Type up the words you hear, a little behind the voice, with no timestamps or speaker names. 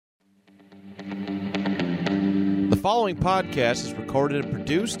The following podcast is recorded and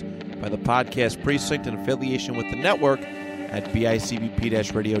produced by the Podcast Precinct in affiliation with the network at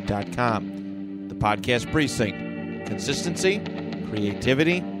bicbp-radio.com. The Podcast Precinct. Consistency,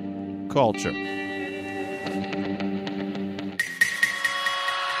 creativity, culture.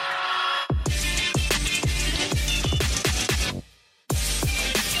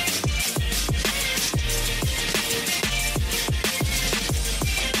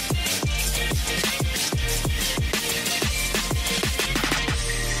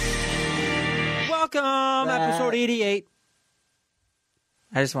 Welcome, episode 88.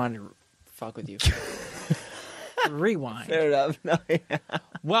 I just wanted to fuck with you. Rewind. Fair enough. No, yeah.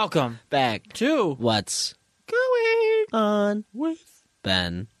 Welcome Back to What's Going On with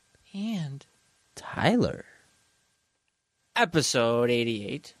Ben and Tyler. episode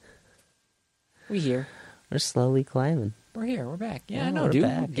 88. We here. We're slowly climbing. We're here. We're back. Yeah, I Yeah, know, we're dude.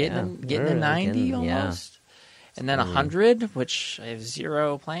 back, Getting yeah. to We're 90 getting- yeah. almost. And then 100, which I have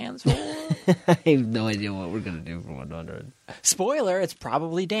zero plans for. I have no idea what we're going to do for 100. Spoiler, it's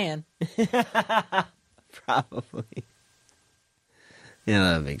probably Dan. Probably.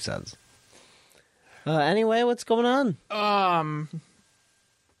 Yeah, that makes sense. Anyway, what's going on?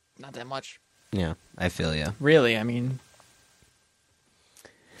 Not that much. Yeah, I feel you. Really, I mean,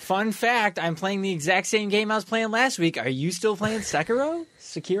 fun fact, I'm playing the exact same game I was playing last week. Are you still playing Sekiro?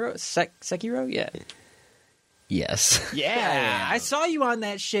 Sekiro? Yeah. Yes. Yeah. I saw you on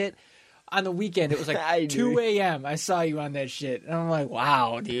that shit on the weekend. It was I like knew. 2 a.m. I saw you on that shit. And I'm like,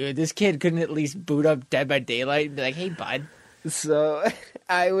 wow, dude, this kid couldn't at least boot up Dead by Daylight and be like, hey, bud. So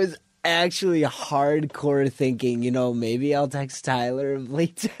I was actually hardcore thinking, maybe I'll text Tyler and play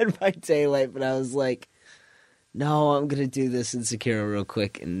Dead by Daylight, but I was like, no, I'm going to do this in Sekiro real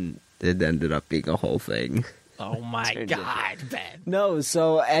quick, and it ended up being a whole thing. Oh, my Turned God, Ben. No,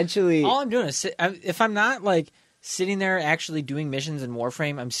 so actually... All I'm doing is, if I'm not, like, sitting there actually doing missions in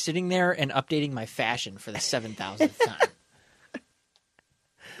Warframe, I'm sitting there and updating my fashion for the 7,000th time.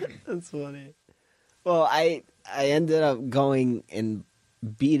 That's funny. Well, I ended up going and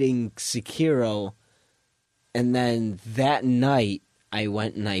beating Sekiro, and then that night, I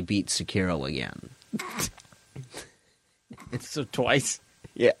went and I beat Sekiro again. So twice.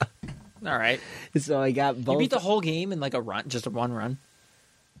 Yeah. All right. So I got both... You beat the whole game in like a run, just a one run?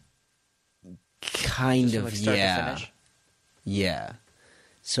 Kind Just from, of, like, start to yeah. finish? Yeah.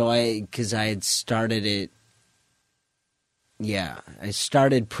 So because I had started it... Yeah, I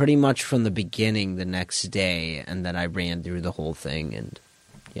started pretty much from the beginning the next day, and then I ran through the whole thing, and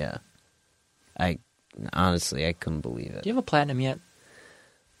yeah. Honestly, I couldn't believe it. Do you have a platinum yet?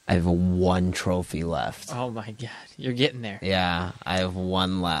 I have one trophy left. Oh my God. You're getting there. Yeah, I have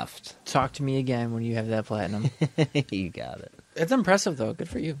one left. Talk to me again when you have that platinum. You got it. It's impressive, though. Good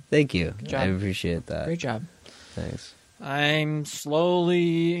for you. Thank you. job. I appreciate that. Great job. Thanks. I'm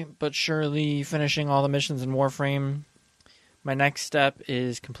slowly but surely finishing all the missions in Warframe. My next step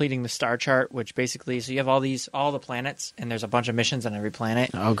is completing the star chart, which basically, so you have all the planets, and there's a bunch of missions on every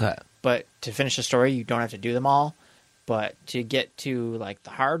planet. Okay. But to finish the story, you don't have to do them all. But to get to like the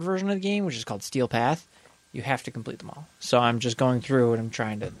hard version of the game, which is called Steel Path, you have to complete them all. So I'm just going through and I'm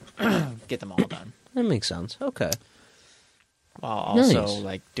trying to get them all done. That makes sense. Okay. While also Nice.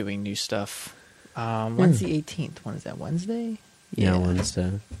 like doing new stuff. When's the 18th? When is that? Wednesday? Yeah,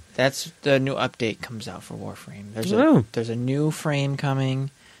 Wednesday. That's the new update comes out for Warframe. Oh. There's a new frame coming.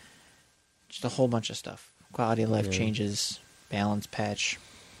 Just a whole bunch of stuff. Quality of life changes, balance patch,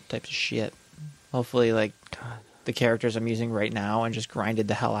 types of shit. Hopefully, like the characters I'm using right now and just grinded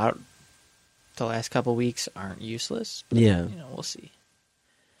the hell out the last couple weeks aren't useless. But, Yeah. We'll see.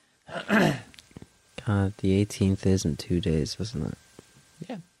 God, the 18th is in 2 days, isn't it?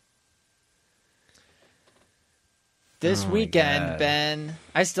 Yeah. This Oh my weekend, God. Ben,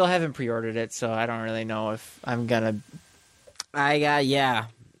 I still haven't pre-ordered it, so I don't really know if I'm gonna. I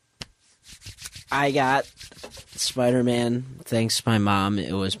got Spider-Man. Thanks to my mom.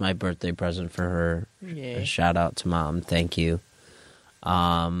 It was my birthday present for her. Yay. A shout out to Mom. Thank you.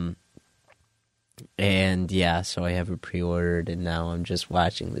 And yeah, so I have it pre-ordered, and now I'm just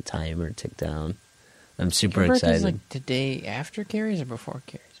watching the timer tick down. I'm super Your birthday's excited. like the day after Carrie's or before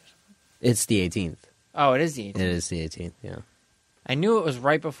Carrie's? Or something? It's the 18th. Oh, it is the 18th. It is the 18th, yeah. I knew it was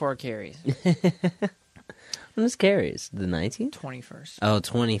right before Carrie's. When is Carrie's? The 19th? 21st. Oh,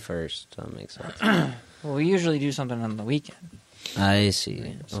 21st. That makes sense. Well, we usually do something on the weekend. I see.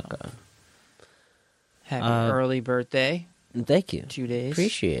 Yeah, so- Okay. Happy early birthday. Thank you. 2 days.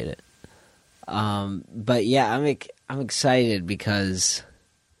 Appreciate it. But yeah, I'm excited because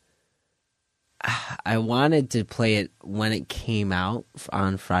I wanted to play it when it came out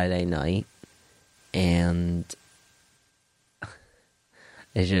on Friday night, and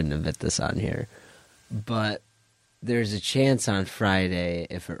I shouldn't admit this on here. But there's a chance on Friday,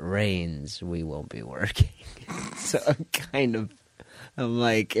 if it rains, we won't be working. So I'm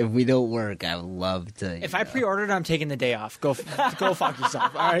like, if we don't work, I would love to. If I pre-ordered, I'm taking the day off. Go fuck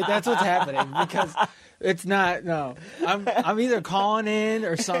yourself. All right, that's what's happening because it's not. No, I'm either calling in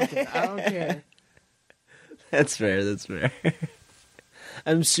or something. I don't care. That's fair.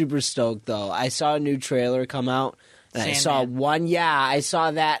 I'm super stoked though. I saw a new trailer come out, and I saw one. Yeah, I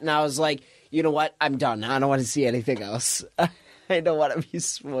saw that, and I was like, you know what? I'm done. I don't want to see anything else. I don't want to be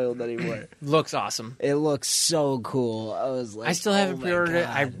spoiled anymore. Looks awesome. It looks so cool. I was like, I still haven't pre-ordered it.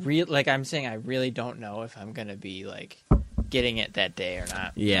 I God. really don't know if I'm gonna be like getting it that day or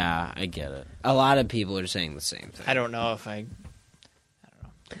not. Yeah, I get it. A lot of people are saying the same thing. I don't know if I don't know.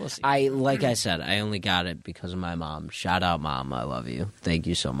 We'll see. Like I said, I only got it because of my mom. Shout out, Mom. I love you. Thank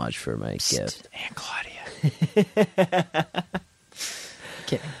you so much for my gift. Aunt Claudia.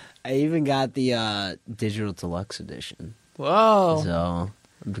 Kidding. I even got the digital deluxe edition. Whoa. So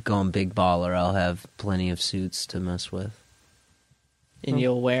I'm going big baller. I'll have plenty of suits to mess with. And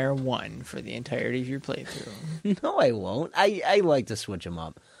you'll wear one for the entirety of your playthrough. No, I won't. I like to switch them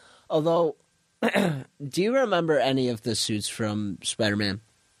up. Although, do you remember any of the suits from Spider-Man?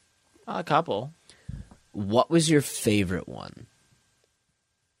 A couple. What was your favorite one?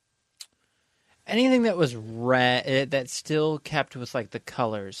 Anything that was red, that still kept with like the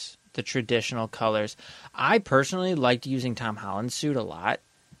colors, the traditional colors. I personally liked using Tom Holland's suit a lot.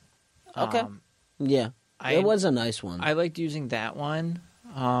 Okay. Yeah. It was a nice one. I liked using that one.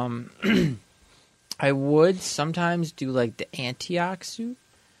 I would sometimes do like the Antioch suit.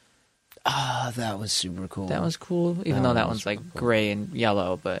 Ah, that was super cool. That was cool, even though that one's like gray and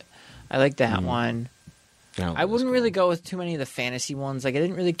yellow, but I like that one. I wouldn't really go with too many of the fantasy ones. Like, I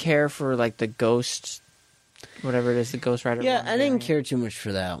didn't really care for like the Ghost, whatever it is, the Ghost Rider. Yeah, I didn't care too much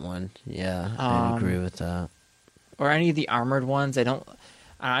for that one. Yeah, I agree with that. Or any of the armored ones.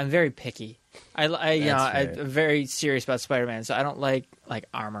 I'm very picky. I'm very serious about Spider-Man, so I don't like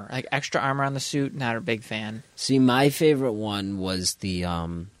armor, like extra armor on the suit. Not a big fan. See, my favorite one was the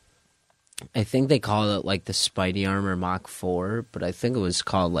I think they called it like the Spidey armor Mach 4, but I think it was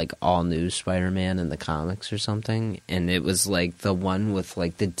called like All New Spider-Man in the comics or something. And it was like the one with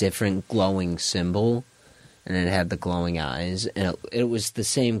like the different glowing symbol, and it had the glowing eyes, and it was the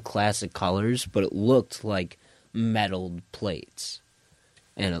same classic colors, but it looked like metalled plates,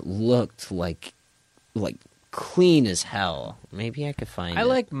 and it looked like clean as hell. Maybe I could find it. I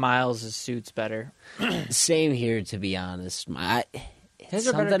like Miles' suits better. Same here, to be honest.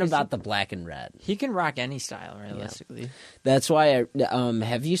 Something about the black and red. He can rock any style, realistically. Yeah. That's why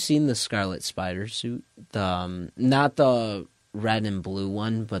have you seen the Scarlet Spider suit? Not the red and blue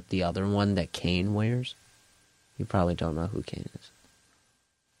one, but the other one that Kane wears. You probably don't know who Kane is.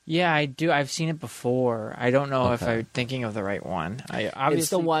 Yeah, I do. I've seen it before. I don't know if I'm thinking of the right one. It's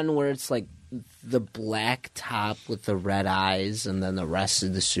the one where it's like the black top with the red eyes, and then the rest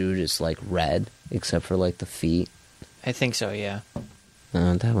of the suit is like red, except for like the feet. I think so, yeah.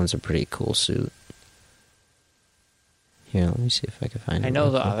 That one's a pretty cool suit. Here, let me see if I can find it. I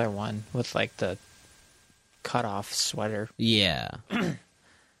know the other one with like the cut-off sweater. Yeah.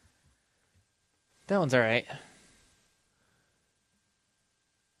 That one's all right.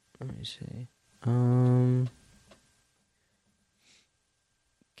 Let me see.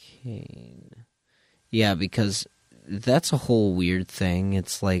 Kane. Yeah, because that's a whole weird thing.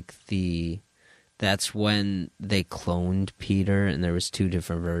 It's like that's when they cloned Peter, and there was 2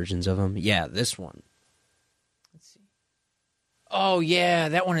 different versions of him. Yeah, this one. Let's see. Oh, yeah,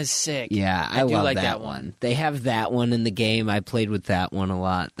 that one is sick. Yeah, I love like that one. They have that one in the game. I played with that one a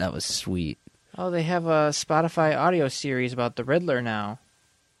lot. That was sweet. Oh, they have a Spotify audio series about the Riddler now.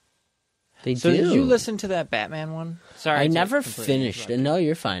 They so do. Did you listen to that Batman one? Sorry, I never finished it. No,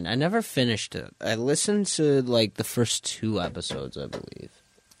 you're fine. I never finished it. I listened to like the first 2 episodes, I believe.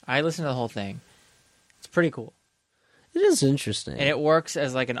 I listened to the whole thing. It's pretty cool. It is interesting. And it works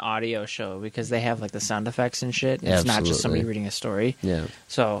as like an audio show because they have like the sound effects and shit. It's not just somebody reading a story. Yeah.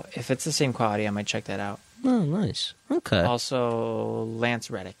 So if it's the same quality, I might check that out. Oh, nice. Okay. Also, Lance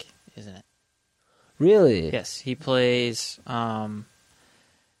Reddick, isn't it? Really? Yes. He plays, what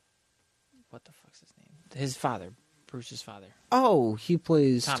the fuck's his name? His father. Bruce's father. Oh, he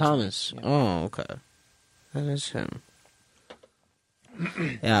plays Thomas. Yeah. Oh, okay. That is him.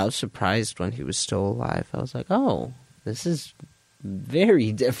 Yeah, I was surprised when he was still alive. I was like, oh, this is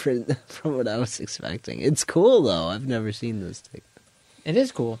very different from what I was expecting. It's cool, though. I've never seen this thing. It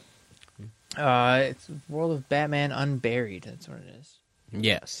is cool. It's World of Batman Unburied. That's what it is.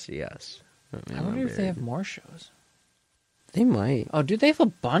 Yes. I wonder if they have more shows. They might. Oh, dude, they have a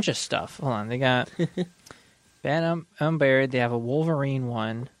bunch of stuff. Hold on, they got Venom, Unburied. They have a Wolverine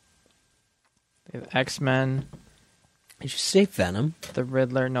one. They have X-Men. Did you say Venom? The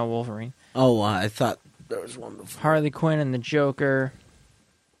Riddler. No, Wolverine. Oh, I thought there was one before. Harley Quinn and the Joker.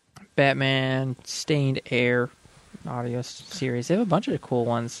 Batman, Stained Air, audio series. They have a bunch of cool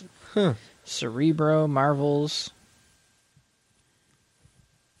ones. Huh. Cerebro, Marvels.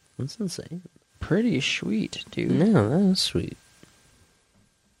 That's insane. Pretty sweet, dude. No, that is sweet.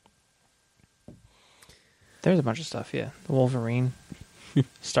 There's a bunch of stuff, yeah. The Wolverine,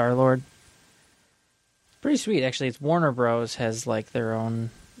 Star-Lord. Pretty sweet, actually. It's Warner Bros. Has, like, their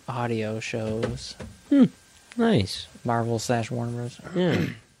own audio shows. Nice. Marvel/Warner Bros. Yeah.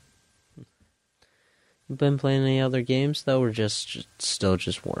 You been playing any other games, though, or still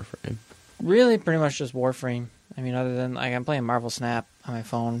just Warframe? Really, pretty much just Warframe. I mean, other than, like, I'm playing Marvel Snap on my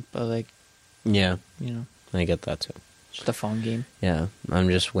phone, but, like, Yeah. you know, I get that, too. just a phone game. Yeah, I'm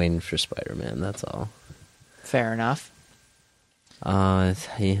just waiting for Spider-Man, that's all. Fair enough. By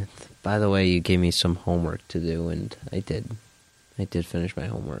the way, you gave me some homework to do, and I did. I did finish my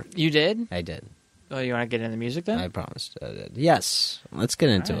homework. You did? I did. Oh, you want to get into music then? I promised I did. Yes, let's get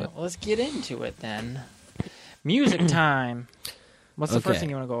into All right, it. well, let's get into it then. Music time. What's the first Okay. thing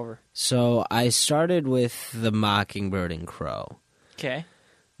you want to go over? So I started with The Mockingbird and Crow. Okay.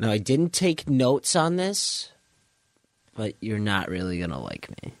 Now, I didn't take notes on this, but you're not really going to like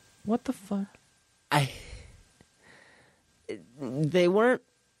me. What the fuck? They weren't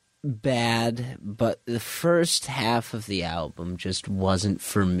bad, but the first half of the album just wasn't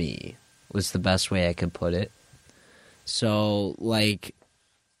for me, was the best way I could put it. So, like,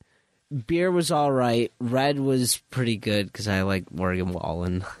 Beer was all right. Red was pretty good because I like Morgan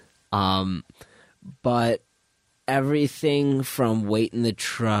Wallen. But everything from Wait in the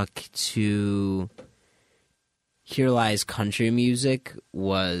Truck to Here Lies Country Music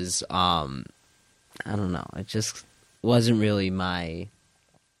was, I don't know, it just wasn't really my,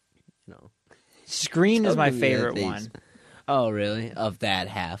 Screen is my Tell me that favorite these- one. Oh, really? Of that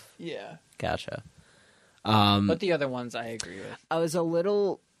half? Yeah. Gotcha. But the other ones I agree with. I was a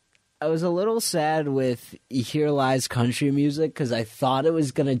little sad with Here Lies Country Music because I thought it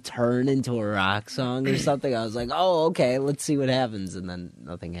was gonna turn into a rock song or something. I was like, oh, okay, let's see what happens, and then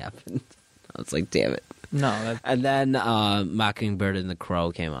nothing happened. I was like, damn it. No, And then Mockingbird and the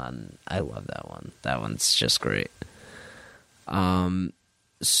Crow came on. I love that one. That one's just great.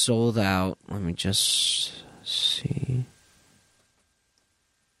 Sold Out. Let me just see.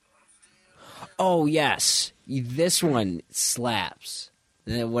 Oh, yes. This one slaps.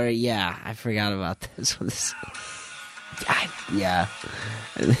 Where, yeah, I forgot about this one. Yeah.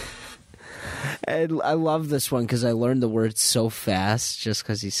 And I love this one because I learned the words so fast just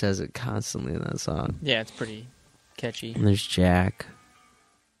because he says it constantly in that song. yeah, it's pretty catchy. And there's Jack.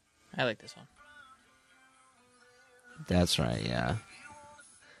 I like this one. That's right, yeah.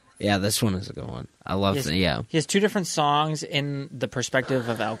 Yeah, this one is a good one. I love it, yeah. He has two different songs in the perspective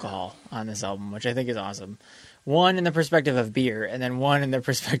of alcohol on this album, which I think is awesome. One in the perspective of beer, and then one in the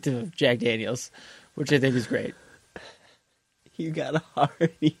perspective of Jack Daniels, which I think is great. You got a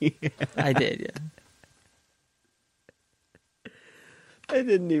heart. I did, yeah. I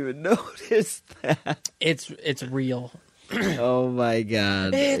didn't even notice that. It's real. Oh my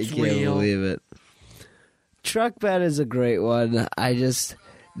god. It's I can't real. believe it. Truck Bed is a great one. It's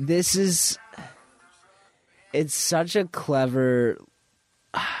such a clever,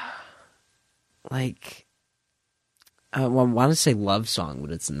 like, I want to say love song,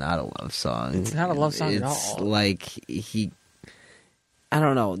 but it's not a love song. It's not a love song at It's all. like I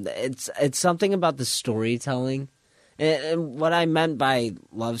don't know. It's something about the storytelling. And what I meant by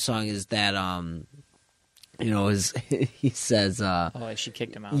love song is that, he says, like she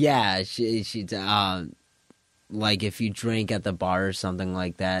kicked him out. yeah, she like if you drink at the bar or something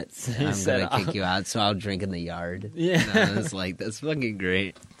like that, He I'm said, gonna kick you out, so I'll drink in the yard. Yeah. And I was like, that's fucking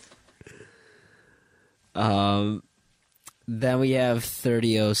great. Then we have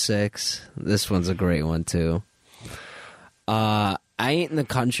 3006. This one's a great one too. I Ain't in the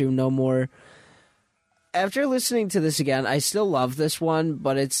Country No More. After listening to this again, I still love this one,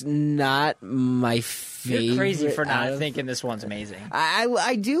 but it's not my favorite. You're crazy for out not of- thinking this one's amazing.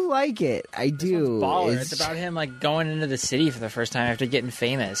 I do like it. I do. Baller. It's about him like going into the city for the first time after getting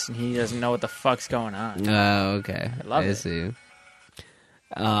famous, and he doesn't know what the fuck's going on. Oh, okay. I love it. See.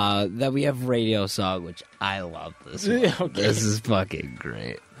 Then we have Radio Song, which I love this one. Okay. This is fucking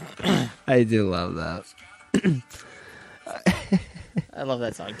great. I do love that. I love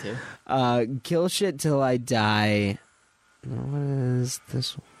that song too. Kill Shit Till I Die. What is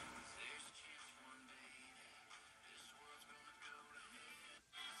this one?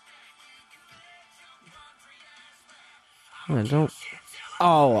 I don't.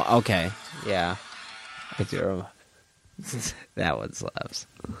 Oh, okay. Yeah. I do remember. That one slaps.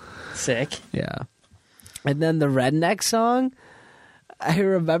 Sick. Yeah. And then the redneck song, I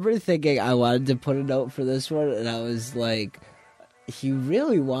remember thinking I wanted to put a note for this one, and I was like, he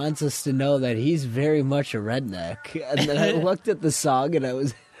really wants us to know that he's very much a redneck. And then I looked at the song, and it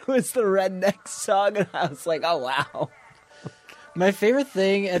was the redneck song, and I was like, oh, wow. My favorite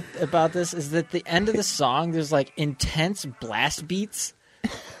thing about this is that the end of the song, there's like intense blast beats,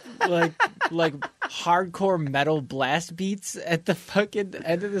 like hardcore metal blast beats at the fucking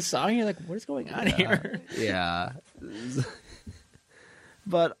end of the song. You're like, what is going on here? Yeah.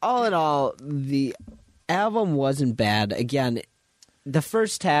 But all in all, the album wasn't bad. Again, the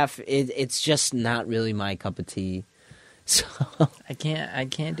first half, it's just not really my cup of tea. So I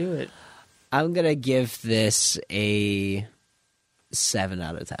can't do it. I'm gonna give this a 7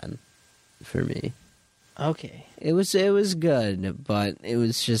 out of 10 for me. Okay. It was good, but it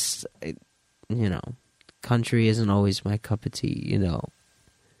was just, country isn't always my cup of tea,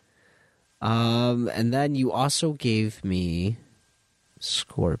 And then you also gave me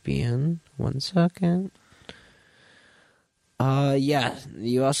Scorpion. 1 second. Yeah,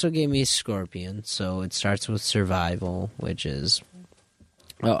 you also gave me Scorpion, so it starts with Survival, which is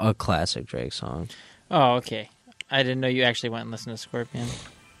a classic Drake song. Oh, okay. I didn't know you actually went and listened to Scorpion.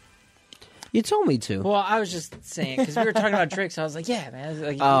 You told me to. Well, I was just saying, because we were talking about Drake, so I was like, yeah, man.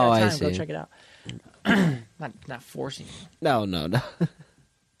 Like, you Oh, got I time, go see. check it out. not forcing you. No.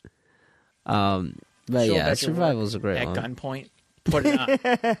 But Show yeah, back your Survival's a great At one. gunpoint. Put it on.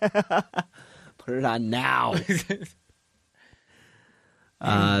 Put it on now.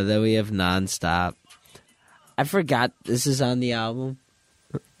 Then we have Nonstop. I forgot this is on the album.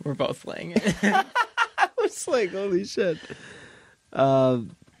 We're both playing it. I was like, holy shit.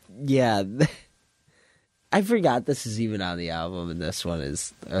 Yeah. I forgot this is even on the album, and this one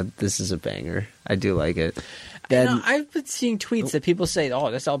is this is a banger. I do like it. Then I've been seeing tweets that people say,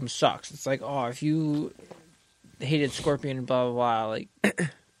 "Oh, this album sucks." It's like, "Oh, if you hated Scorpion and blah blah blah, like,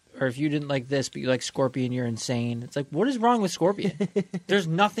 or if you didn't like this but you like Scorpion, you're insane." It's like, what is wrong with Scorpion? There's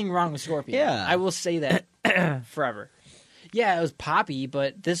nothing wrong with Scorpion. Yeah. I will say that forever. Yeah, it was poppy,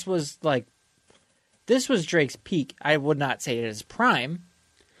 but this was Drake's peak. I would not say it is prime.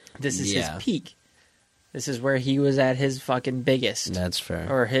 This is his peak. This is where he was at his fucking biggest. That's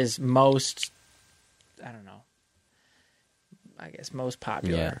fair. Or his most, I don't know, I guess most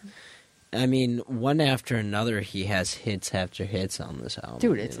popular. Yeah. I mean, one after another, he has hits after hits on this album.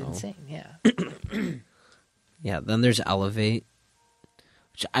 Dude, it's insane, yeah. Yeah, then there's Elevate,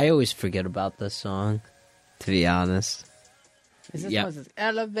 which I always forget about this song, to be honest. Is this one?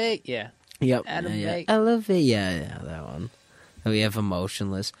 Elevate? Yeah. Yep. Elevate. Yeah. Elevate, yeah, that one. And we have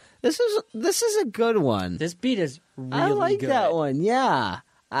Emotionless. This is a good one. This beat is really I like good. that one, yeah.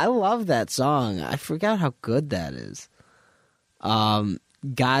 I love that song. I forgot how good that is.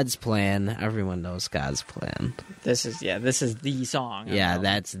 God's Plan. Everyone knows God's Plan. This is the song. Yeah,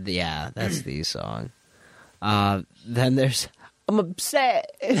 that's the song. Then there's I'm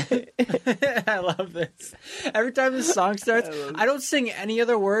upset. I love this. Every time this song starts, I don't sing any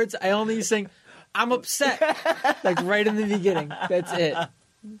other words. I only sing I'm upset. Like right in the beginning. That's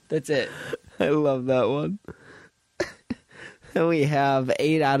it. I love that one. And we have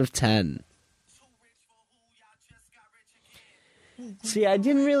 8 out of 10. See, I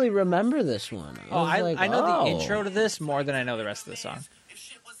didn't really remember this one. I know the intro to this more than I know the rest of the song.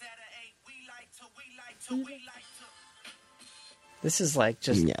 This is like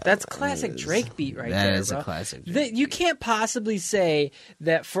that's classic Drake beat right there. That is bro. a classic Drake You can't possibly say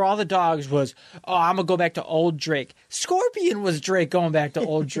that For All the Dogs was, oh, I'm going to go back to old Drake. Scorpion was Drake going back to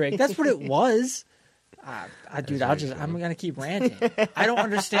old Drake. That's what it was. Dude, I'm going to keep ranting. I don't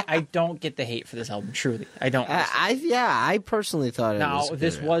understand. I don't get the hate for this album, truly. I don't. I personally thought it was good.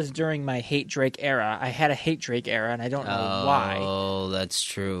 This was during my hate Drake era. I had a hate Drake era, and I don't know why. Oh, that's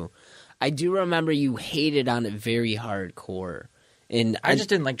true. I do remember you hated on it very hardcore. And I just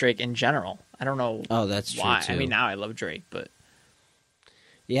didn't like Drake in general. I don't know. Oh, that's true why. too. I mean, now I love Drake, but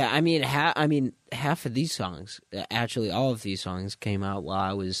yeah, I mean, half of these songs, actually, all of these songs came out while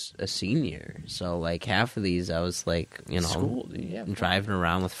I was a senior. So, like, half of these, I was like, school, dude, yeah, driving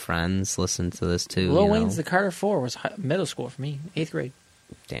around with friends, listening to this too. Lil Wayne's The Carter 4 was middle school for me, 8th grade.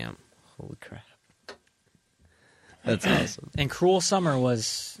 Damn, holy crap, that's awesome. And Cruel Summer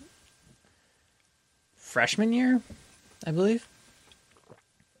was freshman year, I believe.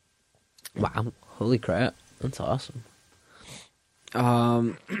 Wow, holy crap, that's awesome.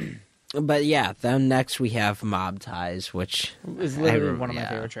 But yeah, then next we have Mob Ties, which is literally one of my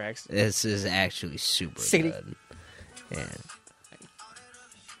favorite tracks. This is actually super Siggity. good. Yeah.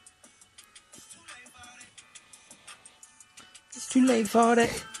 too late for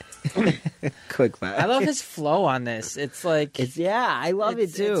it. Quick fire. I love his flow on this. It's like I love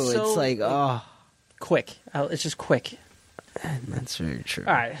it too. It's like quick. It's just quick. That's very true.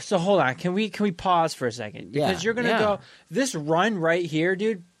 All right, so hold on. Can we pause for a second? Because you're gonna go this run right here,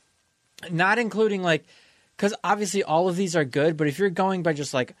 dude. Not including because obviously all of these are good, but if you're going by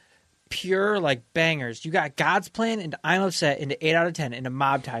just pure bangers, you got God's Plan into I'm Upset into 8 out of 10 into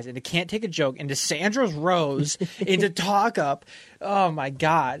Mob Ties into Can't Take a Joke into Sandra's Rose into Talk Up. Oh my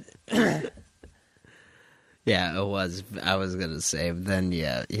God. Yeah, it was. I was gonna say, but then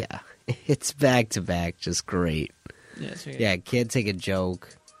yeah, it's back to back, just great. Yeah, Can't Take a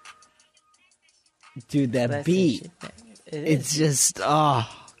Joke, dude. That beat, it's just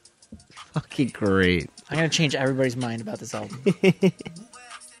fucking great. I'm gonna change everybody's mind about this album.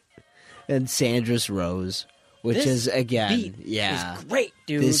 And Sandra's Rose, which is again, is great,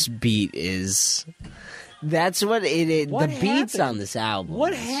 dude. This beat is. That's what it is. The beats on this album.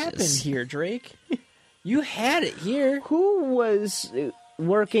 What happened here, Drake? You had it here. Who was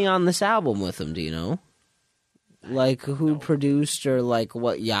working on this album with him? Do you know? Who produced or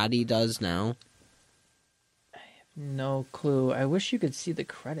what Yachty does now? I have no clue. I wish you could see the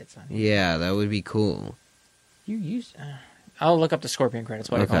credits on here. Yeah, that would be cool. I'll look up the Scorpion credits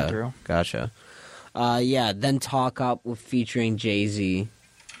while I'm going through. Gotcha. Then Talk Up with featuring Jay-Z.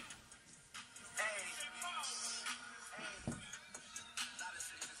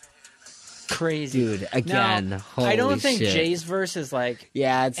 Crazy. Dude, again, now, holy I don't think shit. Jay's verse is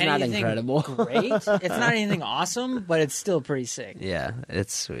it's not incredible. Great. It's not anything awesome, but it's still pretty sick. Yeah,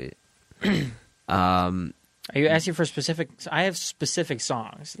 it's sweet. Are you asking for specific? I have specific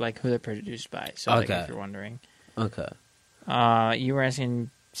songs, who they're produced by. So, if you're wondering. Okay. You were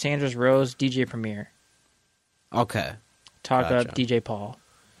asking Sandra's Rose, DJ Premier. Okay. Talk Up, DJ Paul.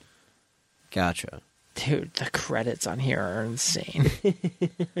 Gotcha. Dude, the credits on here are insane.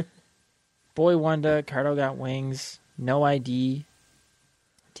 Boy Wonder, Cardo Got Wings, No ID,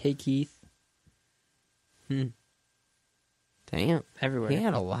 Take Keith. Damn. Everywhere. He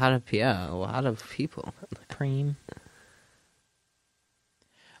had a lot of people. Cream.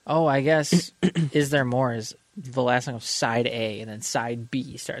 Oh, I guess Is There More is the last song of side A, and then side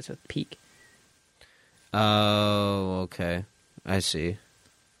B starts with Peak. Oh, okay. I see.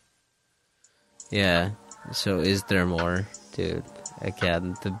 Yeah. So Is There More? Dude,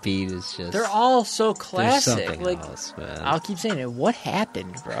 again, the beat is just... They're all so classic. Else, man. I'll keep saying it. What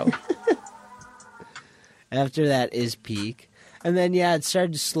happened, bro? After that is Peak. And then, it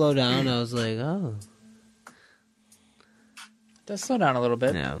started to slow down. I was like, oh. It does slow down a little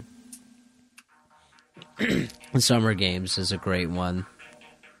bit. Yeah. Summer Games is a great one.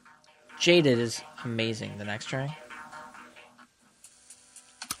 Jaded is amazing, the next track.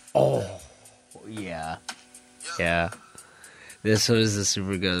 Oh, yeah. Yeah. This was a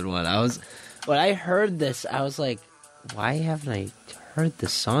super good one. When I heard this, I was like, why haven't I heard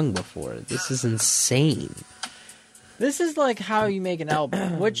this song before? This is insane. This is how you make an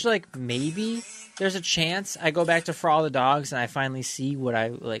album, which maybe there's a chance I go back to For All the Dogs and I finally see what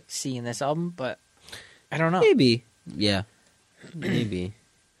I see in this album, but I don't know. Maybe. Yeah. Maybe.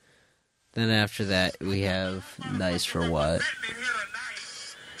 Then after that, we have Nice for What.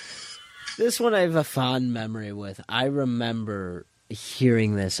 This one I have a fond memory with. I remember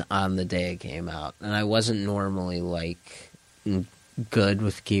hearing this on the day it came out, and I wasn't normally good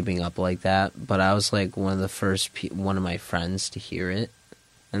with keeping up like that, but I was one of the first one of my friends to hear it,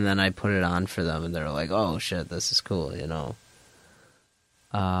 and then I put it on for them, and they're like, "Oh shit, this is cool," you know.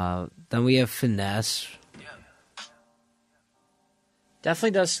 Then we have Finesse.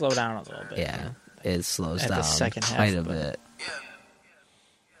 Definitely does slow down a little bit. Yeah, it slows down the second half, quite a bit.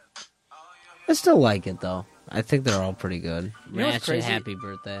 I still like it though. I think they're all pretty good. You know what's Ratchet, crazy? Happy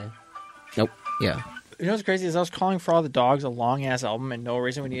Birthday. Nope. Yeah. You know what's crazy is I was calling For All the Dogs a long ass album, and no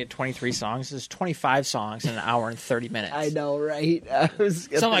reason we needed 23 songs. There's 25 songs in an hour and 30 minutes. I know, right?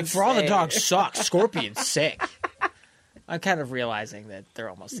 So I'm like, For All the Dogs sucks. Scorpion's sick. I'm kind of realizing that they're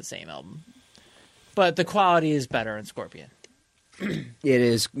almost the same album, but the quality is better in Scorpion. It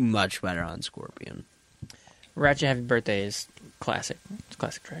is much better on Scorpion. Ratchet Happy Birthday is classic. It's a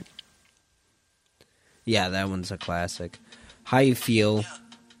classic track. Yeah, that one's a classic. How You Feel.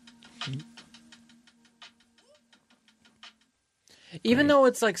 Even though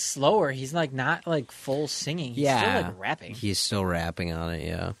it's slower, he's not full singing. He's still rapping. He's still rapping on it,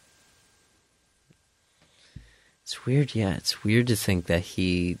 yeah. It's weird, yeah. It's weird to think that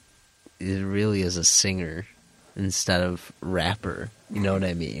he really is a singer instead of rapper. You know what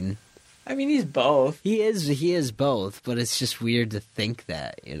I mean? I mean, he's both. He is both, but it's just weird to think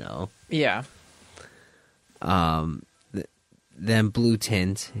that, you know? Yeah. Then Blue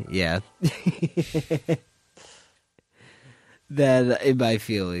Tint, yeah. Then In My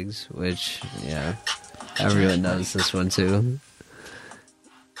Feelings, which, yeah, everyone knows this one too.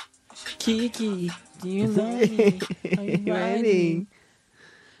 Kiki, do you love me? Are you riding?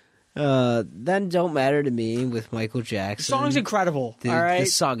 Then Don't Matter to Me with Michael Jackson. The song's incredible, all right?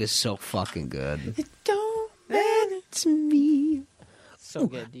 This song is so fucking good. It don't matter to me. So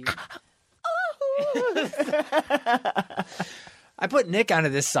good, dude. I put Nick onto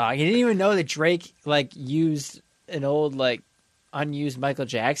this song. He didn't even know that Drake used an old unused Michael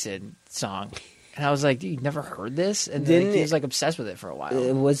Jackson song, and I was like, "Dude, you never heard this?" And then he was obsessed with it for a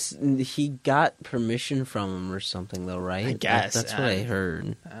while. He got permission from him or something though, right? I guess that's what I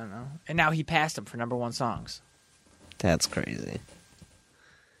heard. I don't know. And now he passed him for #1 songs. That's crazy.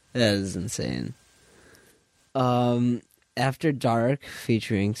 That is insane. After Dark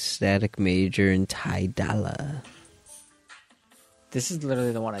featuring Static Major and Ty Dolla. This is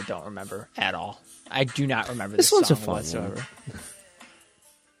literally the one I don't remember at all. I do not remember this song one's a fun whatsoever. One.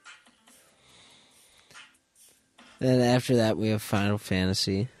 Then after that, we have Final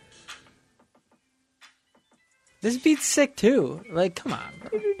Fantasy. This beat's sick too. Come on,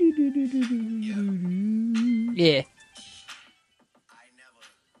 bro. Yeah.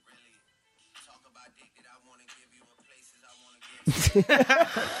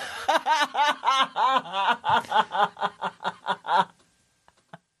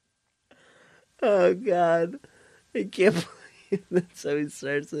 Oh God, I can't believe that's how he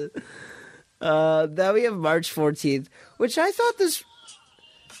starts it. Then we have March 14th, which I thought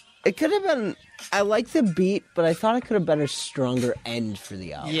it could have been. I like the beat, but I thought it could have been a stronger end for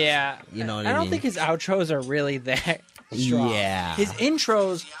the album. Yeah, you know what I mean? I don't think his outros are really that strong. Yeah, his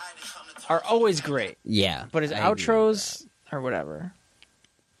intros are always great. Yeah, but his outros are whatever.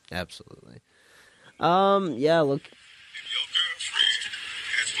 Absolutely. Yeah, look.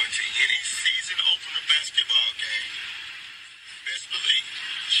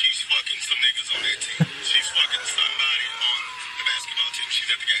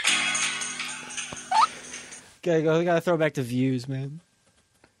 Gotta throw back to Views, man.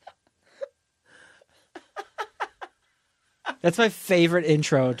 That's my favorite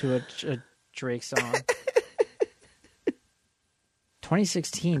intro to a Drake song.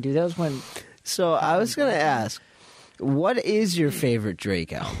 2016, dude. That was when. So I was gonna ask, what is your favorite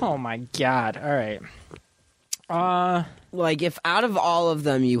Drake album? Oh my God! All right. If out of all of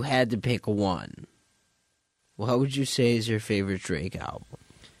them you had to pick one, what would you say is your favorite Drake album?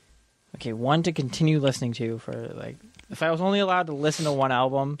 Okay, one to continue listening to for if I was only allowed to listen to one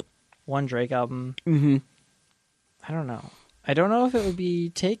album, one Drake album. Mm-hmm. I don't know. I don't know if it would be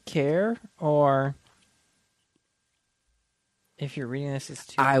Take Care or If You're Reading This It's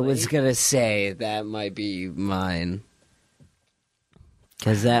Too Late. I was gonna say that might be mine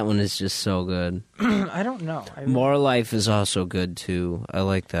because that one is just so good. I don't know. More Life is also good too. I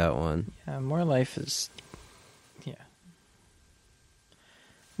like that one. Yeah, More Life is.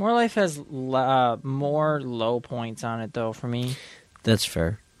 More Life has more low points on it, though, for me. That's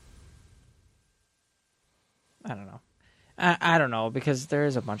fair. I don't know. I don't know, because there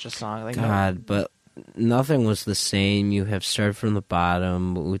is a bunch of songs. But nothing was the same. You have Start From the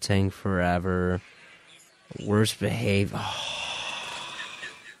Bottom, Wu-Tang Forever, Worst Behave.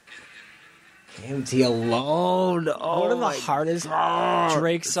 Empty Alone. One of the hardest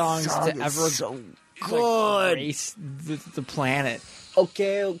Drake songs to ever so good. Grace the planet.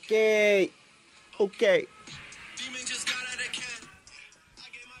 Okay.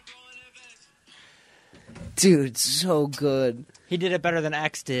 Dude, so good. He did it better than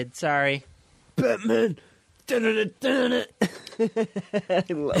X did. Sorry. Batman. I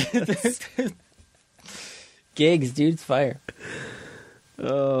love this. Gigs, dude, it's fire.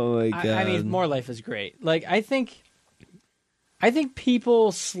 Oh my God. I mean, More Life is great. I think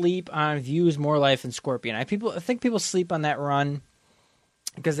people sleep on Views, More Life, and Scorpion. I think people sleep on that run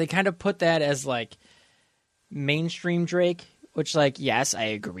because they kind of put that as mainstream Drake, which yes, I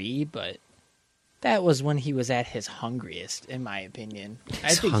agree, but that was when he was at his hungriest, in my opinion.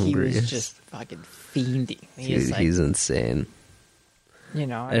 I think he was just fucking fiending. He's insane. I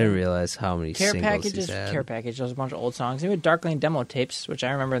didn't realize how many Care singles Package. he's had. Care Package. There was a bunch of old songs. He had Dark Lane demo tapes, which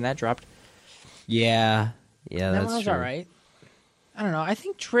I remember when that dropped. Yeah, that that's one was true. all right. I don't know. I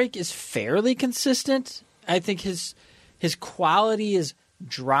think Drake is fairly consistent. I think his quality is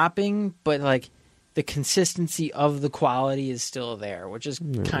dropping, but the consistency of the quality is still there, which is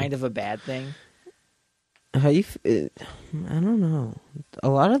kind of a bad thing. I don't know. A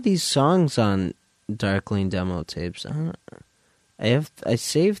lot of these songs on Dark Lane demo tapes, I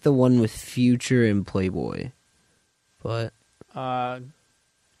saved the one with Future and Playboy, but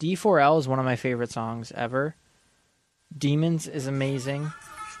D4L is one of my favorite songs ever. Demons is amazing.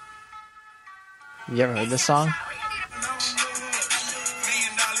 You ever heard this song?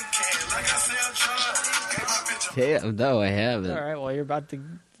 Yeah, no, I haven't. All right, well, you're about to...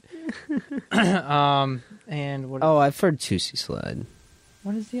 and what? Oh, I've heard Tootsie Slide.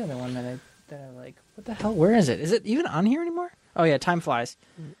 What is the other one that I like? What the hell? Where is it? Is it even on here anymore? Oh, yeah, Time Flies.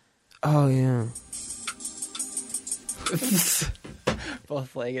 Oh, yeah.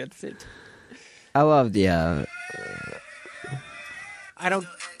 Both playing it. I love the... I don't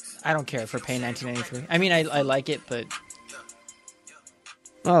care for Pain 1993. I mean, I like it, but...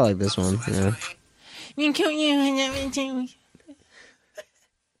 I like this one, yeah.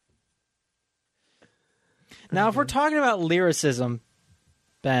 Now, if we're talking about lyricism,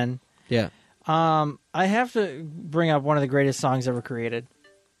 Ben, Yeah. I have to bring up one of the greatest songs ever created.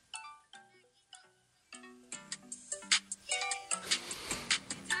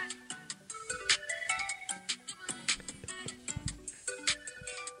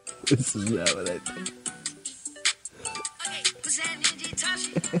 This is not what I think.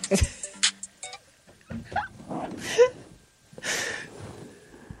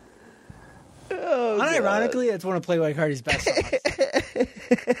 Unironically, it's one of Playboi Carti's best songs.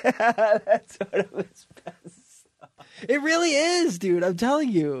 That's one of his best. It really is, dude. I'm telling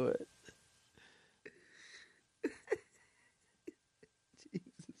you.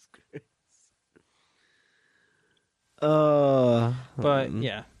 Jesus Christ. But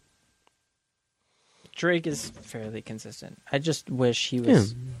yeah, Drake is fairly consistent. I just wish he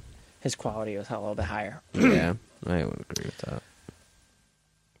was his quality was a little bit higher. Yeah, I would agree with that.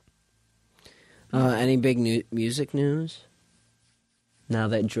 Any big music news? Now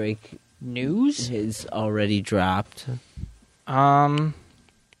that Drake News has already dropped.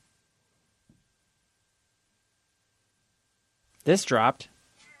 This dropped.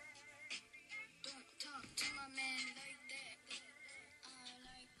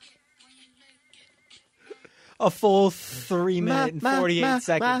 A full 3 minute and 48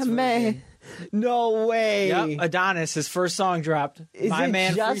 seconds. My man. No way. Yep, Adonis, his first song dropped. Is My it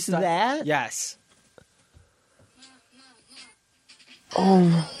Man just Freestyle. that? Yes.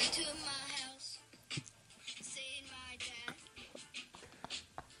 Oh.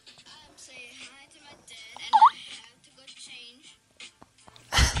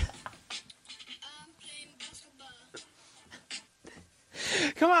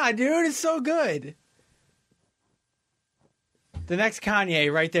 Come on, dude. It's so good. The next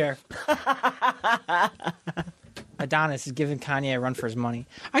Kanye right there. Adonis is giving Kanye a run for his money.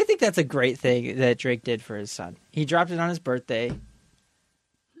 I think that's a great thing that Drake did for his son. He dropped it on his birthday.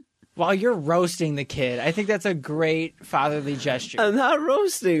 While you're roasting the kid, I think that's a great fatherly gesture. I'm not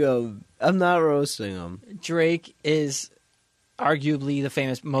roasting him. Drake is arguably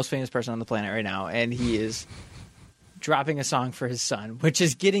the most famous person on the planet right now, and he is dropping a song for his son, which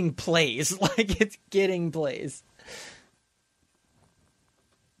is getting plays. Like, it's getting plays.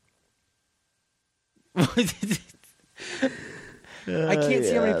 I can't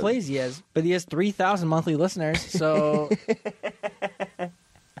see how many plays he has, but he has 3,000 monthly listeners, so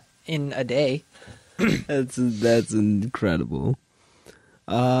in a day. That's incredible.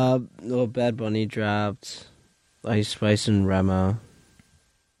 Bad Bunny dropped. Ice Spice and Rema.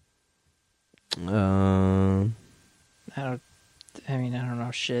 I don't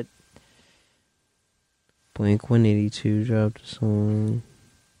know shit. Blink-182 dropped a song.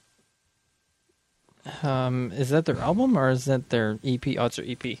 Is that their album or is that their EP? Oh, it's their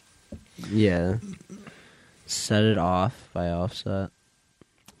EP. Yeah. Set It Off by Offset.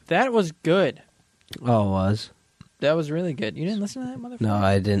 That was good. Oh, it was? That was really good. You didn't listen to that motherfucker? No,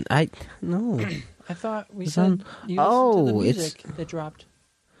 I didn't. No. I thought we It's said on- you listened to the Oh, music that dropped.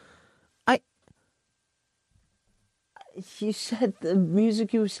 You said the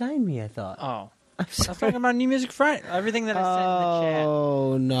music you assigned me, I thought. Oh. I'm I was sorry. talking about New Music Friday. Everything that I said in the chat.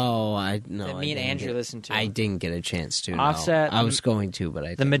 Oh, no. That me and Andrew listened to. I didn't get a chance to. Offset. No. I was going to, but I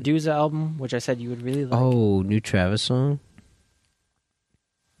The didn't. Medusa album, which I said you would really like. Oh, new Travis song?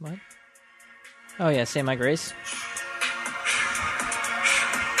 What? Oh, yeah, Say My Grace.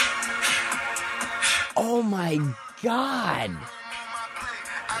 Oh, my God.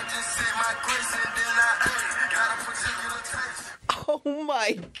 Oh,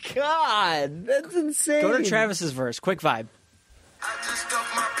 my God. That's insane. Go to Travis's verse. Quick vibe. I just stuff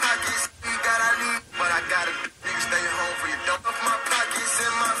my pockets, you got I need, but I gotta nigga stay home for you. Don't stuff my pockets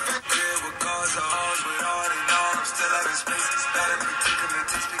in my face. Yeah, with cars or hoes, with all in all, I'm still out in space. Not a particular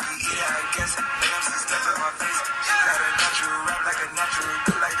taste, picky eater, I guess. And I'm still stuff in my face. She got a natural rap like a natural,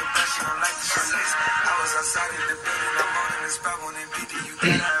 good like the best, she don't like the shirtless. I was outside in the building, I'm on in the spot.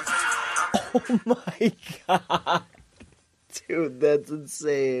 Oh my god. Dude, that's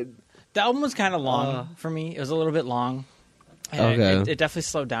insane. The album was kind of long for me. It was a little bit long. And Okay. it definitely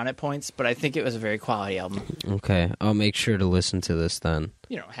slowed down at points, but I think it was a very quality album. Okay, I'll make sure to listen to this then.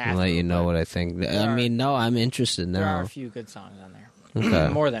 You know, And let you know what I think. I'm interested There are now. a few good songs on there.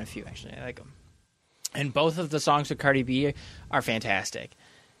 Okay. More than a few, actually. I like them. And both of the songs with Cardi B are fantastic.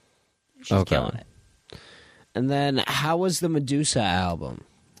 She's Okay. killing it. And then, how was the Medusa album?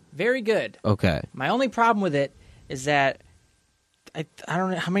 Very good. Okay. My only problem with it is that I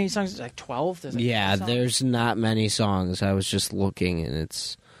don't know how many songs. Like 12. There's like 12 songs? There's not many songs. I was just looking, and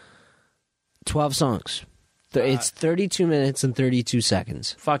it's 12 songs. It's 32 minutes and 32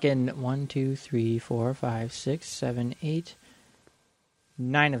 seconds. Fucking 1, 2, 3, 4, 5, 6, 7, 8.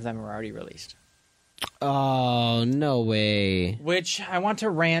 9 of them were already released. Oh, no way. Which I want to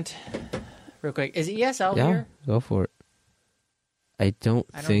rant real quick. Is ESL Yeah, here? go for it. I don't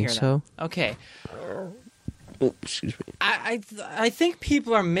think hear so. that. Okay. Oh, excuse me. I think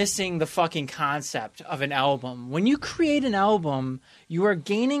people are missing the fucking concept of an album. When you create an album, you are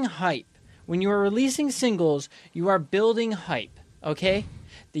gaining hype. When you are releasing singles, you are building hype, okay?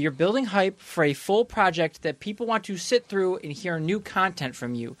 You're building hype for a full project that people want to sit through and hear new content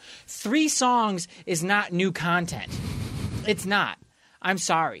from you. 3 songs is not new content. It's not. I'm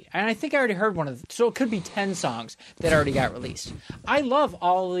sorry. And I think I already heard one of them. So it could be 10 songs that already got released. I love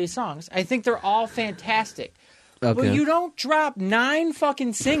all of these songs. I think they're all fantastic. Okay. But you don't drop 9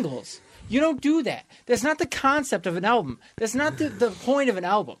 fucking singles. You don't do that. That's not the concept of an album. That's not the point of an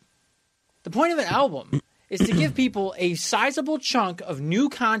album. The point of an album is to give people a sizable chunk of new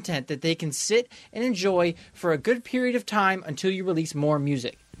content that they can sit and enjoy for a good period of time until you release more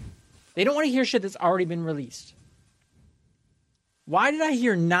music. They don't want to hear shit that's already been released. Why did I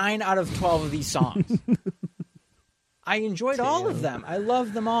hear 9 out of 12 of these songs? I enjoyed all of them. I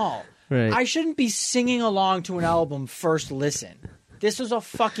loved them all. Right. I shouldn't be singing along to an album first listen. This was a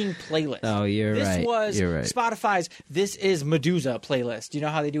fucking playlist. Oh, you're right. This was You're right. Spotify's This Is Medusa playlist. Do you know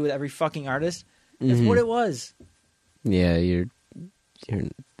how they do with every fucking artist? That's what it was. Yeah, you're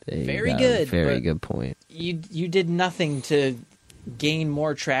Very good, Very but- good point. You did nothing to gain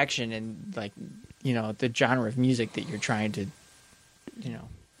more traction in, like, you know, the genre of music that you're trying to, you know,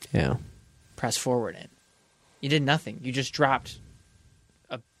 Yeah. press forward in. You did nothing. You just dropped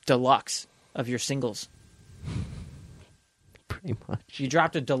a deluxe of your singles. Pretty much. You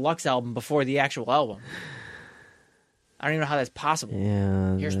dropped a deluxe album before the actual album. I don't even know how that's possible.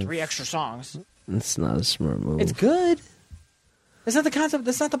 Yeah. Here's 3 extra songs. It's not a smart move. It's good. That's not the concept.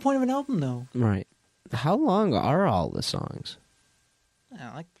 That's not the point of an album, though. Right. How long are all the songs? I don't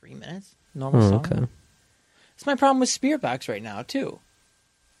know, like 3 minutes. Normal song. Okay. That's my problem with Spirit Box right now, too.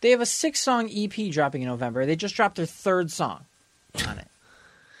 They have a 6-song EP dropping in November. They just dropped their 3rd song on it.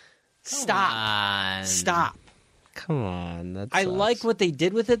 Stop. Come on. That I sucks. like what they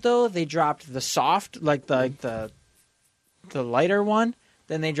did with it, though. They dropped the soft, like the lighter one.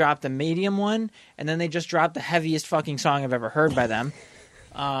 Then they dropped the medium one. And then they just dropped the heaviest fucking song I've ever heard by them.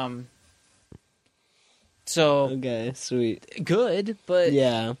 So, Okay, sweet. good, but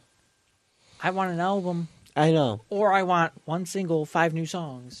Yeah, I want an album. I know. Or I want 1 single, 5 new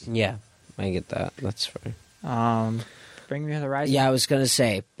songs. Yeah, I get that. That's fair. Bring Me the Horizon. Yeah, I was going to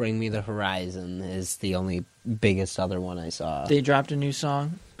say, Bring Me the Horizon is the only biggest other one I saw. They dropped a new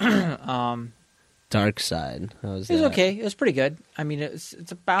song. Dark Side. How was It was that? okay. It was pretty good. I mean, it's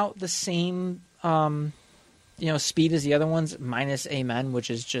about the same, speed as the other ones, minus Amen, which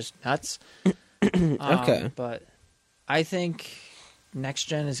is just nuts. Okay. But I think Next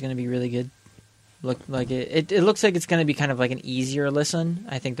Gen is going to be really good. Look like it looks like it's going to be kind of like an easier listen.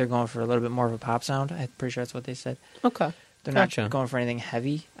 I think they're going for a little bit more of a pop sound. I'm pretty sure that's what they said. Okay. They're Gotcha. not going for anything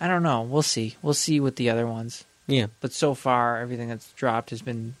heavy. I don't know. We'll see. We'll see with the other ones. Yeah. But so far, everything that's dropped has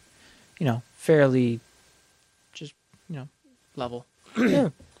been, fairly just, level. Yeah.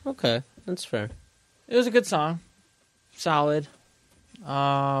 Okay. That's fair. It was a good song. Solid.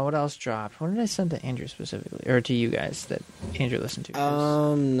 What else dropped? What did I send to Andrew specifically? Or to you guys that Andrew listened to?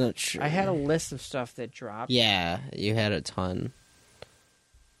 'Cause Not sure. I had a list of stuff that dropped. Yeah, you had a ton.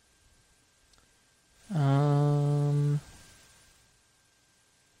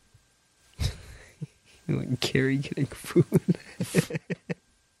 Like Carrie getting food.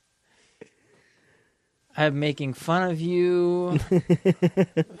 I'm making fun of you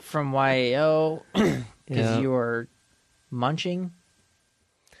from YAO because Yeah. you were munching.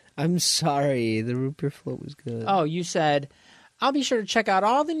 I'm sorry. The root beer float was good. Oh, you said, I'll be sure to check out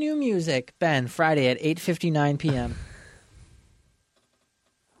all the new music, Ben, Friday at 8:59 p.m.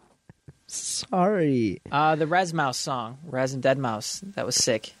 Sorry. The Res Mouse song, Res and Dead Mouse, that was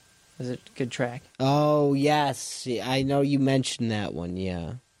sick. It was a good track. Oh, yes. I know you mentioned that one,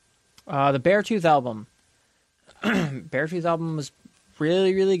 yeah. The Beartooth album. Beartooth album was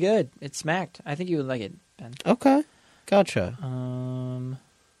really, really good. It smacked. I think you would like it, Ben. Okay. Gotcha.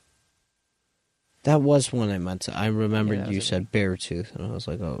 That was one I meant to. I remembered you said Beartooth, and I was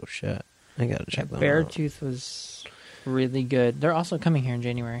like, oh, shit. I gotta check that out. Beartooth was really good. They're also coming here in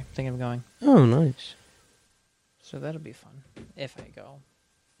January. I'm thinking of going. Oh, nice. So that'll be fun if I go.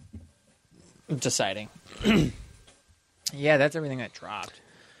 I'm deciding. Yeah, that's everything that dropped.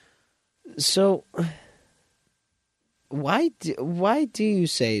 So, why did you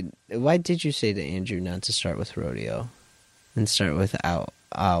say to Andrew not to start with Rodeo and start with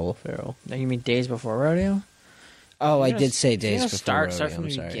Owl Pharaoh? No, you mean Days Before Rodeo? Oh, I did say Days Before Start Rodeo. from the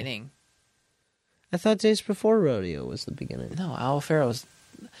I'm sorry. beginning. I thought Days Before Rodeo was the beginning. No, Owl Pharaoh's.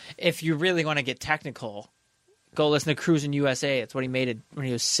 If you really want to get technical, go listen to Cruisin' USA. It's what he made when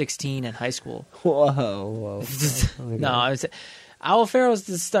he was 16 in high school. Whoa. No, Owl Pharaoh's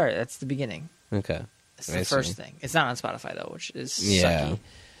the start. That's the beginning. Okay. That's the first thing. It's not on Spotify, though, which is Yeah. sucky.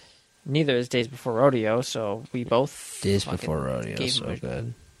 Neither is Days Before Rodeo, so we both... Days Before Rodeo gave is so him a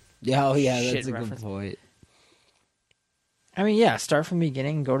good. Yeah, oh, yeah, shit that's a reference. good point. I mean, yeah, start from the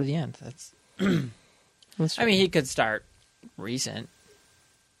beginning and go to the end. That's. I mean, he could start recent.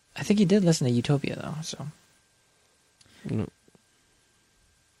 I think he did listen to Utopia, though, so... No.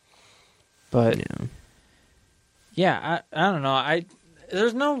 But... Yeah. Yeah, I don't know.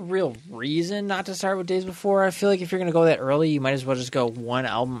 There's no real reason not to start with Days Before. I feel like if you're going to go that early, you might as well just go one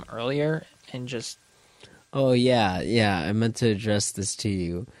album earlier and just... Oh, yeah. I meant to address this to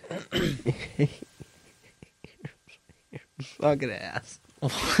you. Fucking ass.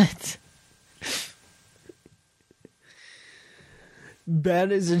 What?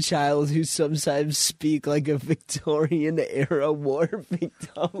 Ben is a child who sometimes speak like a Victorian era war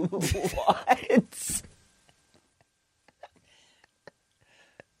victim. What?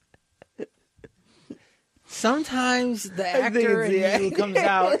 Sometimes the actor in you comes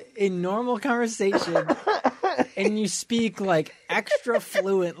out in normal conversation and you speak like extra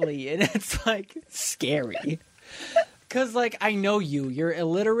fluently and it's like scary. Because like I know you're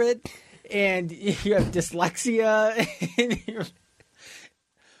illiterate and you have dyslexia and you're...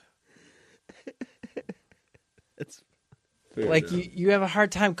 Like you have a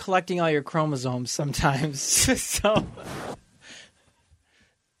hard time collecting all your chromosomes sometimes. So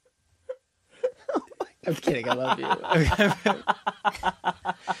I'm kidding. I love you.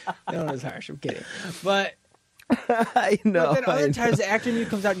 No one is harsh. I'm kidding. But I know. But then other times the actor in you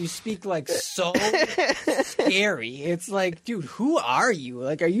comes out and you speak like so scary. It's like, dude, who are you?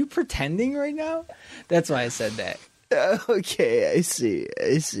 Like, are you pretending right now? That's why I said that. Okay, I see.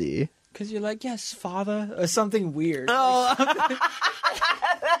 Because you're like, yes, father, or something weird. Oh,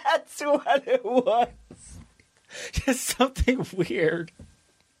 that's what it was. Just something weird.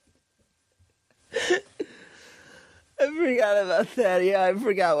 I forgot about that. Yeah, I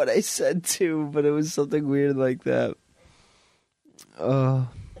forgot what I said too, but it was something weird like that. Oh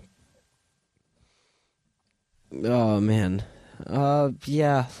man.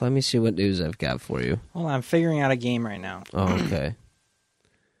 Yeah, let me see what news I've got for you. Hold on, I'm figuring out a game right now. Oh, okay.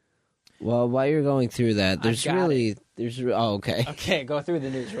 Well, while you're going through that, okay. Okay, go through the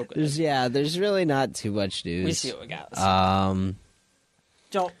news real quick. There's really not too much news. We see what we got.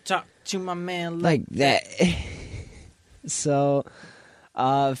 Don't talk to my man like that. So,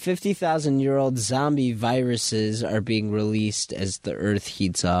 50,000-year-old zombie viruses are being released as the Earth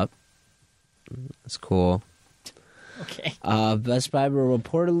heats up. That's cool. Okay. Best Buy will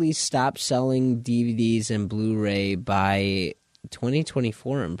reportedly stop selling DVDs and Blu-ray by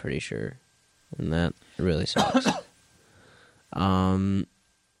 2024, I'm pretty sure. And that really sucks.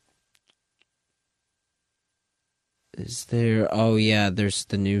 Is there... Oh, yeah, there's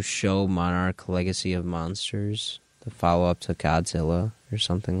the new show, Monarch Legacy of Monsters. The follow-up to Godzilla or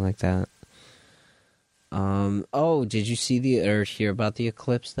something like that. Oh, did you see or hear about the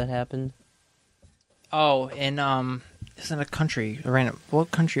eclipse that happened? Oh, in isn't a country random?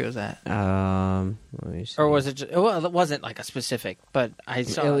 What country was that? Let me see. Or was it? Well, it wasn't like a specific, but I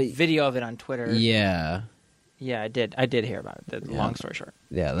saw a video of it on Twitter. Yeah, I did hear about it. Long story short.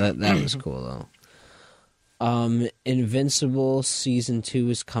 Yeah, that was cool though. Invincible Season 2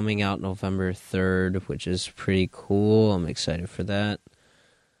 is coming out November 3rd, which is pretty cool. I'm excited for that.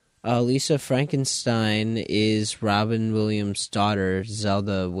 Lisa Frankenstein is Robin Williams' daughter,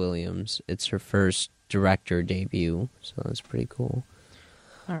 Zelda Williams. It's her first director debut, so that's pretty cool.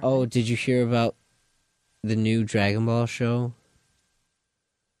 Right. Oh, did you hear about the new Dragon Ball show?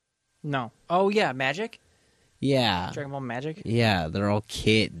 No. Oh, yeah, Magic? Yeah. Dragon Ball Magic? Yeah, they're all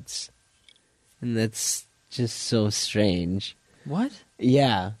kids. And that's just so strange. What?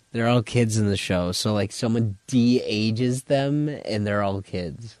 Yeah, they're all kids in the show. So, like, someone de-ages them, and they're all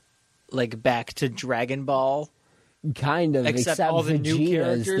kids. Like back to Dragon Ball? Kind of, Except except all the new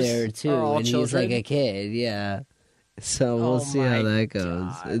Vegeta's characters there, too. are all And children? he's like a kid, yeah. So we'll Oh see how my that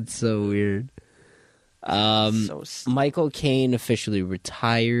goes. God. It's so weird. So Michael Caine officially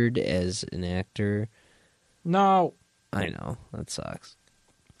retired as an actor. No. I know, that sucks.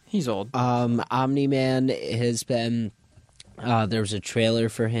 He's old. Omni-Man has been... there was a trailer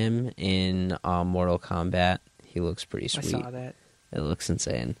for him in Mortal Kombat. He looks pretty I sweet. saw that. It looks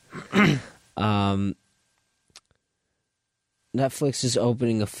insane. Netflix is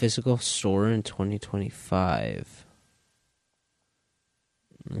opening a physical store in 2025.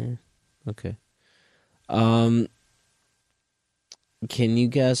 Okay. Can you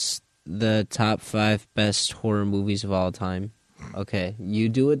guess the top 5 best horror movies of all time? Okay, you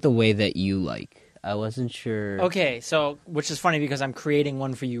do it the way that you like. I wasn't sure. Okay, so, which is funny because I'm creating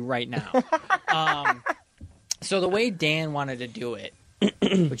one for you right now. So the way Dan wanted to do it,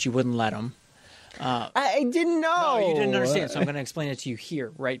 but you wouldn't let him. I didn't know. No, you didn't understand, so I'm going to explain it to you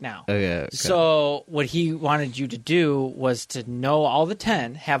here, right now. Okay. So what he wanted you to do was to know all the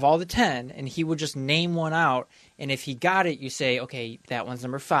 10, have all the 10, and he would just name one out, and if he got it, you say, okay, that one's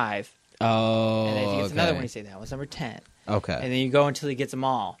number 5. Oh, And then if he gets okay. another one, you say, that one's number 10. Okay. And then you go until he gets them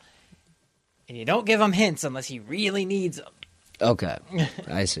all. And you don't give him hints unless he really needs them. Okay,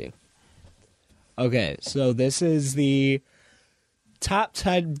 I see. Okay, so this is the top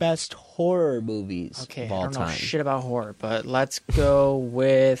 10 best horror movies Okay, of I all don't know time. shit about horror, but let's go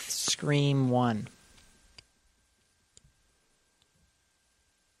with Scream 1.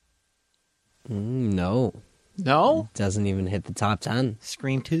 No, No? doesn't even hit the top 10.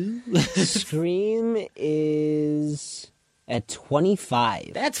 Scream 2? Scream is at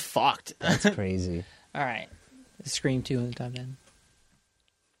 25. That's fucked. That's crazy. All right. Is Scream 2 in the top 10?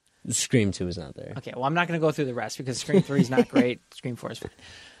 Scream 2 is not there. Okay, well, I'm not going to go through the rest because Scream 3 is not great. Scream 4 is fine.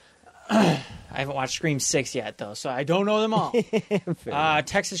 I haven't watched Scream 6 yet, though, so I don't know them all.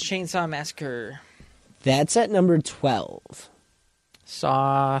 Texas Chainsaw Massacre. That's at number 12.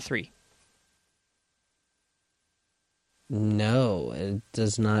 Saw 3. No, it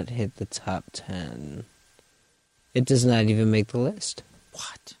does not hit the top 10. It does not even make the list.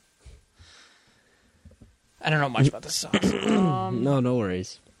 What? I don't know much about this song. No, no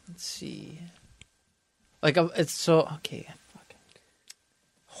worries. Let's see. Like, it's so... Okay, fuck.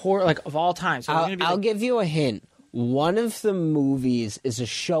 Horror, like, of all time. So it's gonna be I'll like, give you a hint. One of the movies is a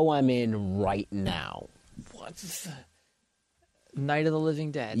show I'm in right now. what's the... Night of the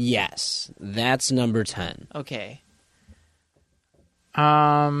Living Dead. Yes, that's number 10. Okay.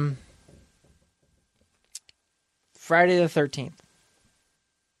 Friday the 13th.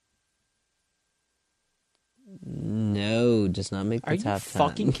 No, does not make the Are you top 10.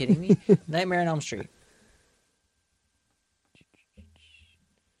 fucking kidding me? Nightmare on Elm Street.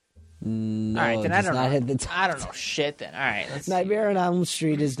 No, All right, then I does don't not know. hit the top I don't know shit then. All right, let's see. Nightmare on Elm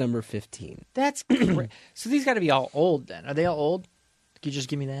Street is number 15. That's great. So these got to be all old then. Are they all old? Could you just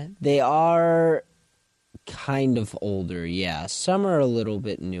give me that? They are kind of older, yeah. Some are a little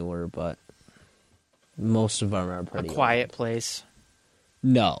bit newer, but most of them are pretty A Quiet Place. old.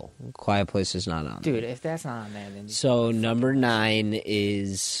 No, Quiet Place is not on Dude, if that's not on there, then... So number 9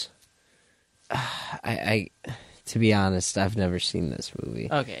 is I to be honest, I've never seen this movie.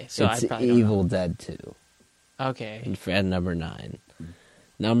 Okay, so it's I probably don't know. Evil Dead 2. Okay. At number 9.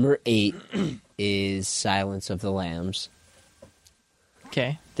 Number 8 is Silence of the Lambs.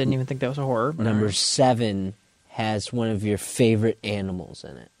 Okay. Didn't even think that was a horror. But Number all right. 7 has one of your favorite animals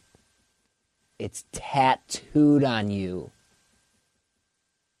in it. It's tattooed on you.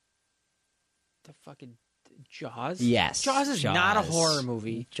 The fucking Jaws? Yes, Jaws is not a Jaws. horror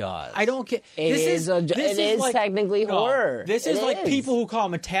movie. Jaws. I don't get... It is like, technically no, horror. This is It like is. people who call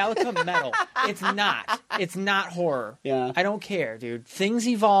Metallica metal. It's not. It's not horror. Yeah. I don't care, dude. Things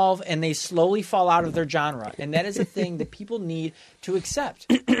evolve and they slowly fall out of their genre. And that is a thing that people need to accept.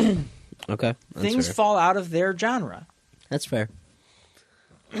 Okay. That's Things fair. fall out of their genre. That's fair.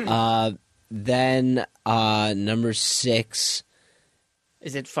 Then number 6.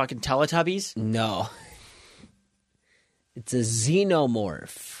 Is it fucking Teletubbies? No. It's a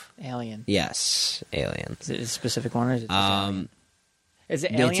xenomorph. Alien. Yes, Alien. Is it a specific one or is it just Alien? Is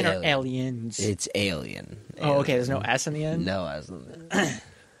it it's Alien or Alien. Aliens? It's Alien. Oh, okay. There's no S in the end? No, as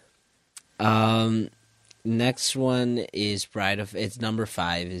next one is it's number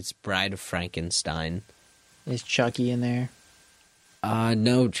 5. It's Bride of Frankenstein. Is Chucky in there?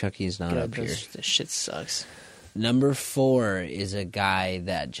 No, Chucky's not Good, up here. this shit sucks. Number 4 is a guy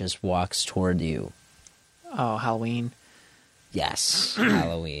that just walks toward you. Oh, Halloween. Yes,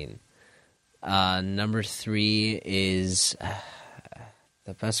 Halloween. Number 3 is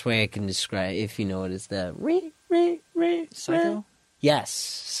the best way I can describe, if you know it, is the Psycho? Yes,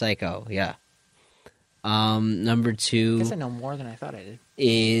 Psycho. Yeah. Number 2. I guess I know more than I thought I did.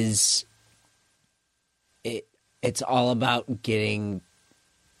 Is it's all about getting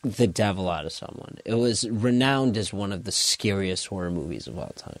the devil out of someone. It was renowned as one of the scariest horror movies of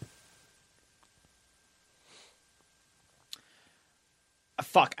all time.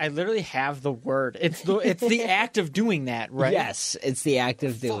 Fuck, I literally have the word. It's the act of doing that, right? Yes, it's the act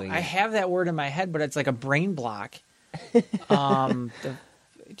of doing I it. have that word in my head, but it's like a brain block.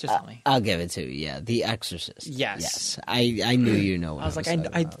 Just tell me. I'll give it to you. Yeah, The Exorcist. Yes. Yes. I knew you know what I was like, talking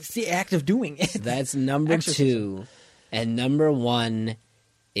about. it's the act of doing it. That's number Exorcism. 2. And number 1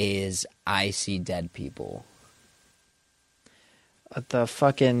 is I See Dead People.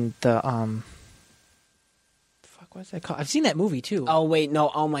 What's that called? I've seen that movie too. Oh, wait,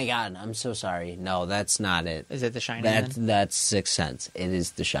 no. Oh, my God. I'm so sorry. No, that's not it. Is it The Shining? then? That's Sixth Sense. It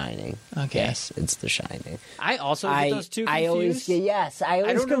is The Shining. Okay. Yes, it's The Shining. I also get those two confused. I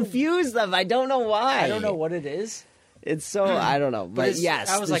always don't know- confuse them. I don't know why. I don't know what it is. It's so, I don't know. But it's- yes,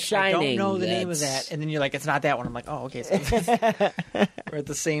 I was The like, Shining. I don't know the name of that's- that, and then you're like, it's not that one. I'm like, oh, okay. So we're at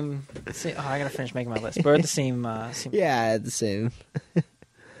the same. Oh, I gotta finish making my list. We're at the same. Yeah, the same.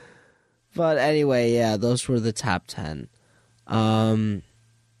 But anyway, yeah, those were the top 10. Summer,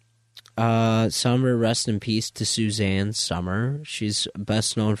 rest in peace to Suzanne Summer. She's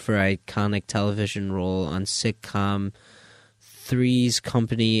best known for her iconic television role on sitcom Three's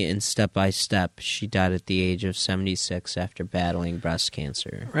Company and Step by Step. She died at the age of 76 after battling breast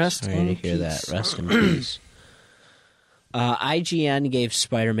cancer. Sorry to hear that. Rest in peace. IGN gave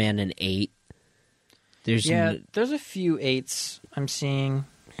Spider-Man an 8. There's a few 8s I'm seeing.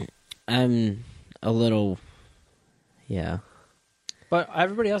 I'm a little, yeah. But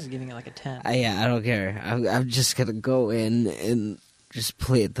everybody else is giving it like a 10. I don't care. I'm just gonna go in and just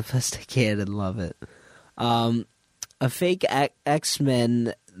play it the best I can and love it. A fake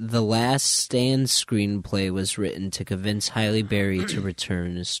X-Men The Last Stand screenplay was written to convince Halle Berry to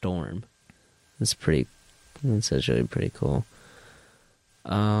return as Storm. That's actually pretty cool.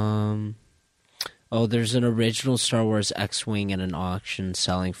 There's an original Star Wars X-Wing at an auction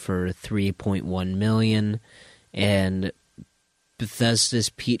selling for $3.1 million, and Bethesda's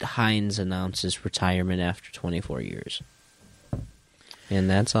Pete Hines announces retirement after 24 years. And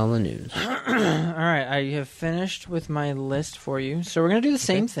that's all the news. All right, I have finished with my list for you. So we're going to do the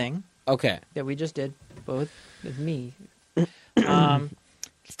same thing Okay. that we just did, but with me.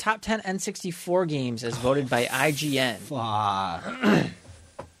 It's top 10 N64 games as voted by IGN. Fuck.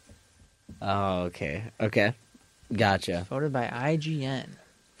 Oh, okay. Okay. Gotcha. Voted by IGN.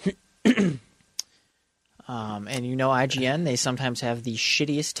 And you know IGN, they sometimes have the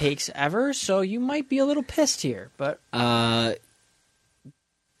shittiest takes ever, so you might be a little pissed here, but...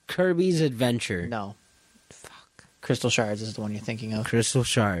 Kirby's Adventure. No. Fuck. Crystal Shards is the one you're thinking of. Crystal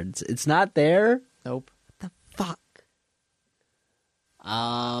Shards. It's not there? Nope. Fuck.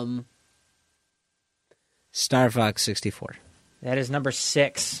 Star Fox 64. That is number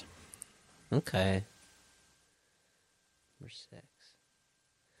 6. Okay. Number 6.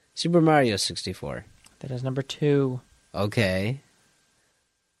 Super Mario 64. That is number 2. Okay.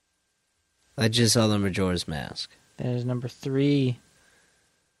 Legend of Zelda Majora's Mask. That is number 3.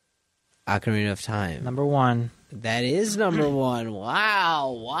 Ocarina of Time. Number 1. That is number 1.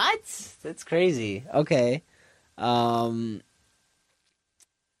 Wow. What? That's crazy. Okay. What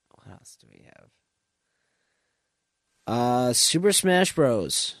else do we have? Super Smash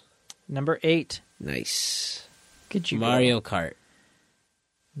Bros. Number 8. Nice. Could you Mario go? Kart.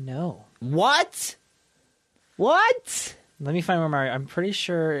 No. What? What? Let me find where Mario... I'm pretty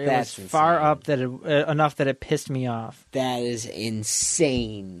sure it That's was far insane. up that enough that it pissed me off. That is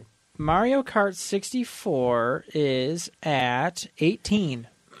insane. Mario Kart 64 is at 18.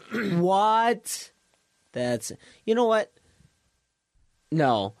 What? That's... You know what?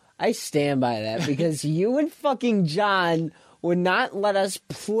 No, I stand by that because you and fucking John would not let us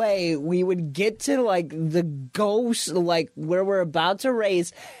play. We would get to, like, the ghost, like, where we're about to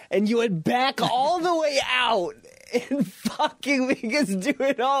race, and you would back all the way out and fucking make us do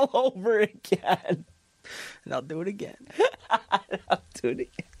it all over again. And I'll do it again. I'll do it again.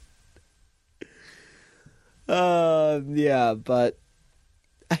 Yeah, but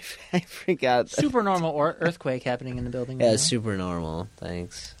I forgot. Super normal earthquake happening in the building. Yeah, right now. super normal.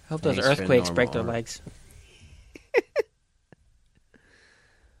 Thanks. I hope those Thanks for earthquakes break their normal. legs.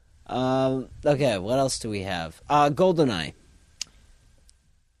 Okay, what else do we have? GoldenEye.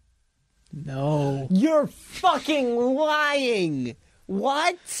 No. You're fucking lying!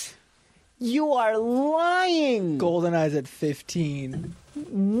 What? You are lying! GoldenEye's at 15.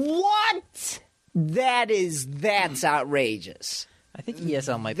 What? That's outrageous. I think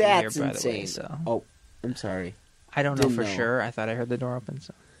ESL might be That's here, by insane. the way, so. Oh, I'm sorry. I don't know Didn't for know. sure. I thought I heard the door open,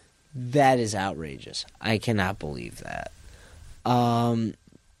 so. That is outrageous. I cannot believe that.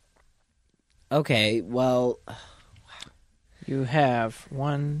 Okay, well, You have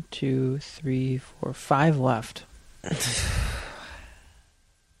 1, 2, 3, 4, 5 left.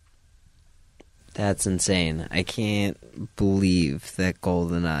 that's insane. I can't believe that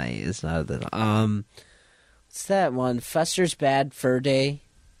GoldenEye is not that. What's that one? Fester's Bad Fur Day.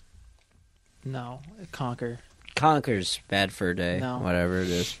 No. Conquer. Conker's Bad Fur Day. No. Whatever it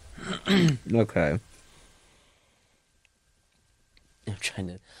is. Okay. I'm trying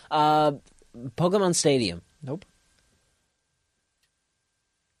to. Pokemon Stadium. Nope.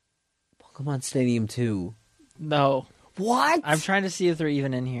 Pokemon Stadium 2. No. What? I'm trying to see if they're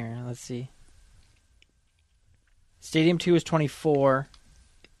even in here. Let's see. Stadium 2 is 24.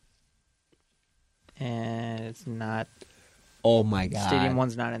 And it's not. Oh my god. Stadium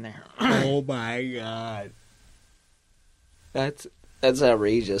 1's not in there. Oh my god. That's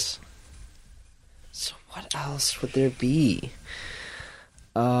outrageous. So what else would there be?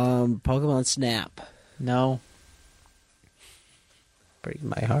 Pokemon Snap. No. Break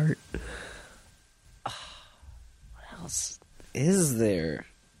my heart. What else is there?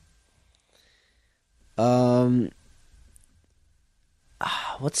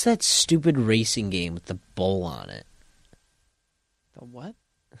 What's that stupid racing game with the bowl on it? The what?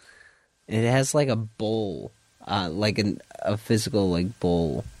 It has like a bowl, like a physical like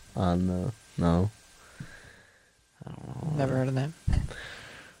bowl on the no. I don't know. Never heard of that.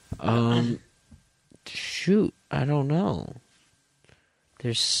 Shoot, I don't know.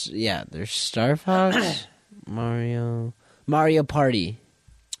 There's Star Fox, Mario Party,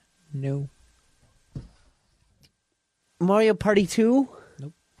 No. Mario Party 2.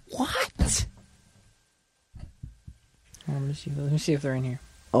 Nope. What? Let me see if they're in here.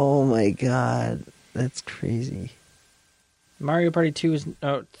 Oh my god, that's crazy. Mario Party 2 is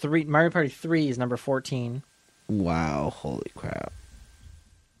 3. Mario Party 3 is number 14. Wow, holy crap.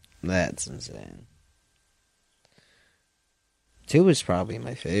 That's insane. 2 is probably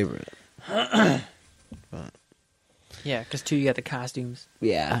my favorite. But, Yeah, because 2 you got the costumes,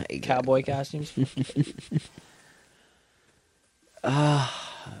 yeah, cowboy costumes.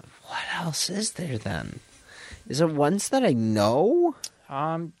 What else is there then? Is there ones that I know?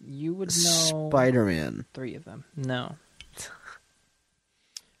 You would know Spider-Man. 3 of them. No.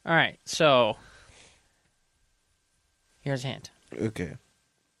 All right, so here's a hint. Okay.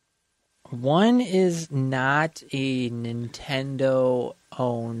 1 is not a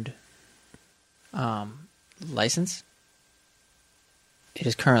Nintendo-owned license. It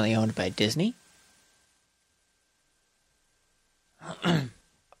is currently owned by Disney.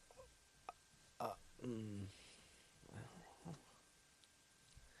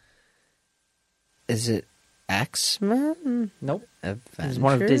 Is it X-Men? Nope. Avengers? It's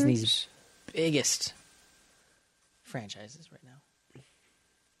one of Disney's biggest franchises right now.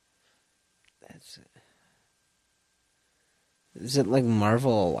 That's it. Is it like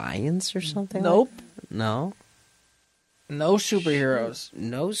Marvel Alliance or something? Nope. No? No superheroes.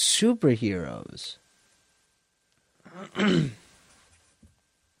 No superheroes.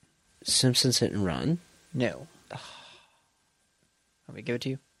 Simpsons Hit and Run? No. Let me give it to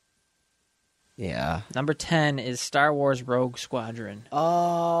you. Yeah. Number 10 is Star Wars Rogue Squadron.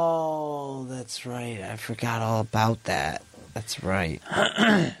 Oh, that's right. I forgot all about that. That's right.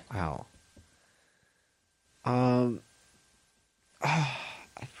 Wow. I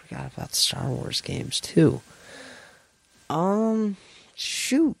forgot about Star Wars games too.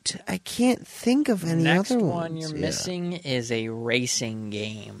 Shoot, I can't think of any Next other one ones. you're Yeah. missing is a racing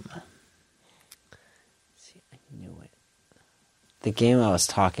game. See, I knew it. The game I was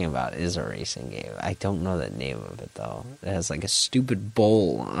talking about is a racing game. I don't know the name of it though. It has like a stupid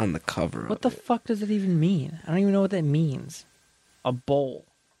bowl on the cover. What the of it. fuck does it even mean? I don't even know what that means. A bowl.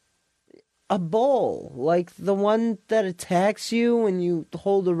 A bowl, like the one that attacks you when you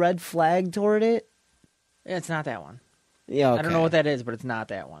hold a red flag toward it. It's not that one. Yeah, okay. I don't know what that is, but it's not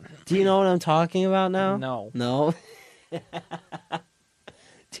that one. Do you know what I'm talking about now? No. No? Do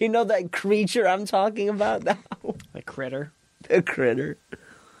you know that creature I'm talking about now? The critter. The critter.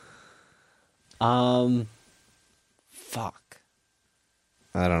 Fuck.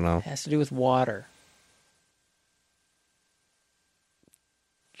 I don't know. It has to do with water.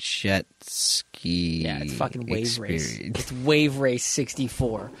 jet ski. Yeah, it's fucking Wave Race. experience. It's Wave Race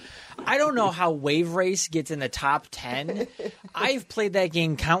 64. I don't know how Wave Race gets in the top 10. I've played that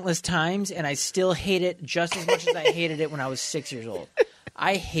game countless times, and I still hate it just as much as I hated it when I was 6 years old.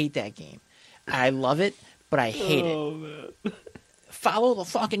 I hate that game. I love it, but I hate it. Man. Follow the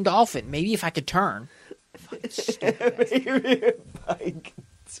fucking dolphin. Maybe if I could turn. Fucking stupid.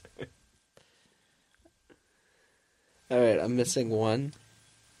 All right, I'm missing one.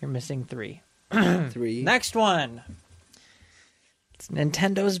 You're missing 3. 3. Next one. It's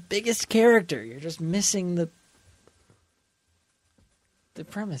Nintendo's biggest character. You're just missing the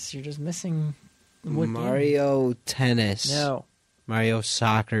premise. You're just missing what Mario game? Tennis. No. Mario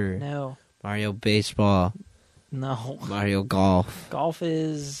Soccer. No. Mario Baseball. No. Mario Golf. Golf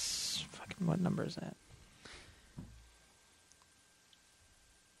is fucking what number is that?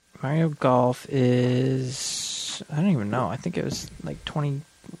 Mario Golf is I don't even know. I think it was like 21.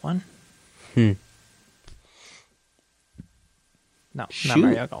 No, Shoot. not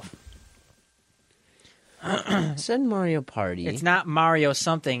Mario Golf. Said Mario Party. It's not Mario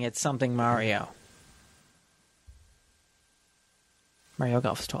something, it's something Mario. Mario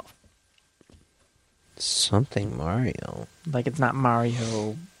Golf is 12. Something Mario. Like it's not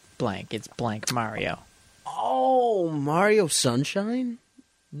Mario blank, it's blank Mario. Oh, Mario Sunshine?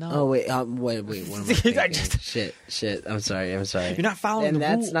 No. Oh, wait. Wait. What am I thinking? Shit. I'm sorry. You're not following And the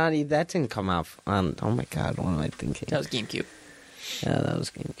that's rule. not. That didn't come out on. Oh my god. What am I thinking? That was GameCube. Yeah, that was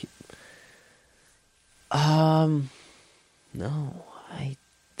GameCube. No,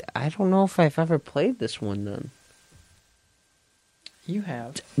 I don't know if I've ever played this one then. You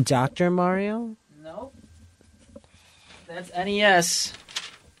have. Dr. Mario? Nope. That's NES.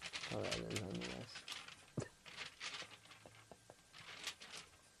 Oh, that is NES.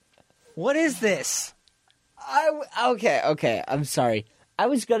 What is this? Okay. I'm sorry. I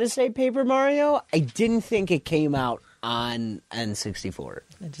was gonna say Paper Mario. I didn't think it came out on N64.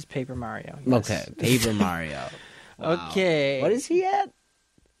 It's just Paper Mario. Yes. Okay, Paper Mario. Wow. Okay. What is he at?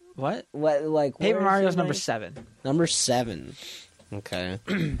 What? What like Paper where is Mario's he number ranked? 7. Number 7. Okay.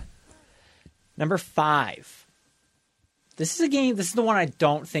 Number 5. This is a game. This is the one I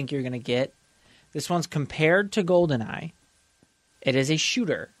don't think you're gonna get. This one's compared to GoldenEye. It is a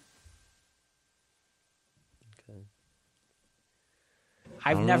shooter.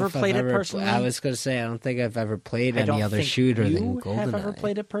 I've never played it personally. I was going to say, I don't think I've ever played I don't any other think shooter than you have ever GoldenEye.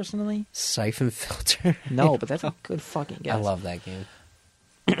 played it personally? Siphon Filter. No, but that's a good fucking guess. I love that game.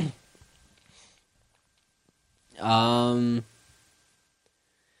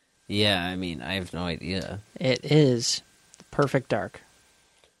 Yeah, I mean, I have no idea. It is Perfect Dark.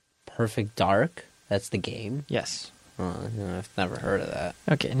 Perfect Dark? That's the game? Yes. Oh, no, I've never heard of that.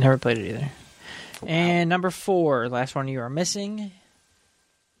 Okay, never played it either. And number 4, last one you are missing.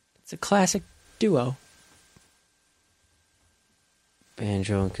 It's a classic duo.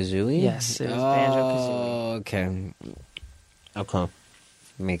 Banjo and Kazooie? Yes, it was Banjo-Kazooie. Oh, okay. Okay.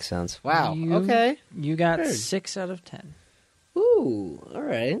 Makes sense. Wow. You- Okay. You got Good. 6 out of 10. Ooh, all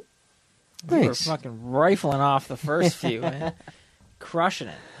right. You were Thanks. fucking rifling off the first few, man. Crushing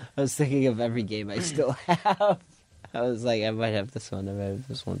it. I was thinking of every game I still have. I was like, I might have this one. I might have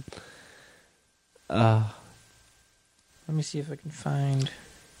this one. Let me see if I can find...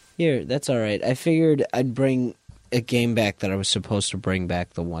 Here, that's all right. I figured I'd bring a game back that I was supposed to bring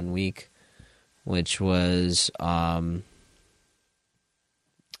back the one week, which was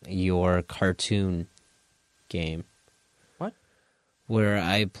your cartoon game. What? Where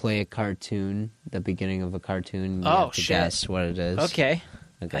I play a cartoon, the beginning of a cartoon. You Oh, have to shit. guess what it is. Okay.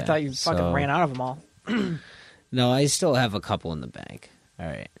 Okay, I thought you fucking so- ran out of them all. No, I still have a couple in the bank. All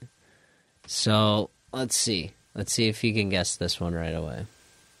right. So, let's see. Let's see if you can guess this one right away.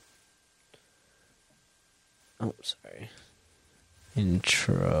 Oh, sorry.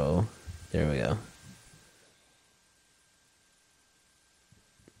 Intro. There we go.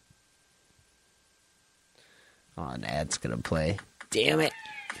 Oh, an ad's gonna play. Damn it.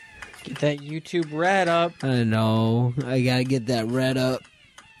 Get that YouTube red up. I know. I gotta get that red up.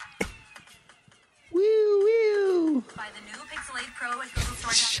 Woo, woo. Buy the new Pixel 8 Pro at Google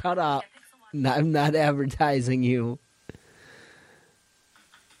Store. Shut up. No, I'm not advertising you.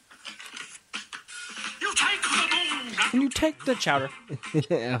 You take the moon. Can you take the chowder?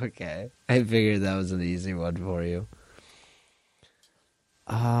 Okay. I figured that was an easy one for you.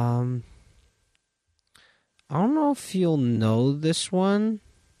 I don't know if you'll know this one.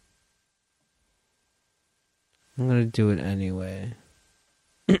 I'm gonna do it anyway.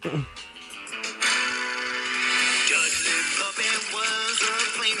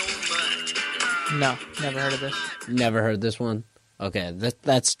 No, never heard of this. Never heard this one? Okay,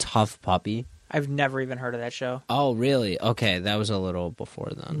 that's Tough Puppy. I've never even heard of that show. Oh, really? Okay, that was a little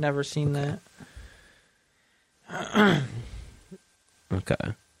before then. Never seen that. Okay.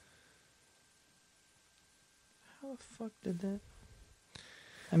 How the fuck did that?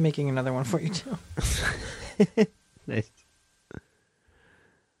 I'm making another one for you too. Nice.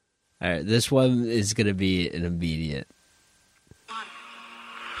 All right, this one is going to be an immediate.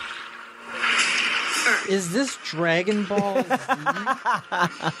 Is this Dragon Ball Z?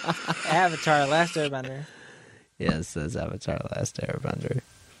 Avatar: Last Airbender? Yes, that's Avatar: Last Airbender.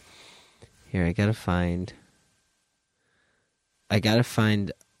 Here, I gotta find.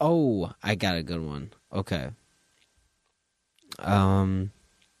 Oh, I got a good one. Okay.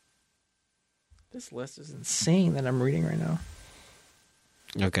 This list is insane that I'm reading right now.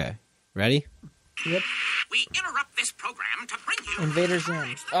 Okay. Ready? Yep. We interrupt this program to bring you Invader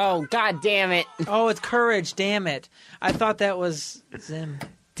Zim. Oh, god damn it. Oh, it's Courage. Damn it. I thought that was Zim.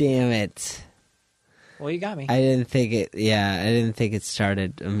 Damn it. Well, you got me. I didn't think it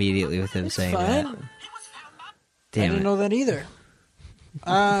started immediately with him saying fine. that. I Damn didn't it. know that either.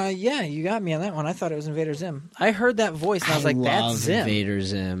 Yeah, you got me on that one. I thought it was Invader Zim. I heard that voice and I was like, that's love Zim. Invader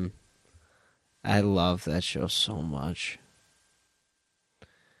Zim. I love that show so much.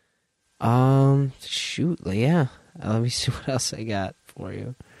 Shoot, yeah. Let me see what else I got for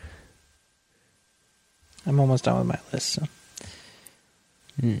you. I'm almost done with my list. So.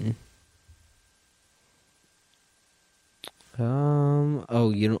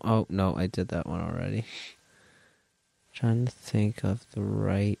 Oh no, I did that one already. Trying to think of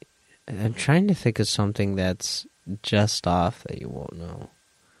I'm trying to think of something that's just off that you won't know.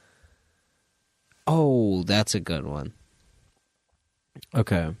 Oh, that's a good one.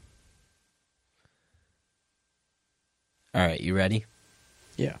 Okay. All right, you ready?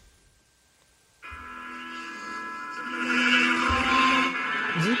 Yeah.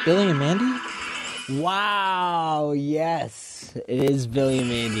 Is it Billy and Mandy? Wow, yes. It is Billy and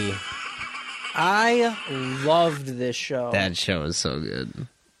Mandy. I loved this show. That show is so good.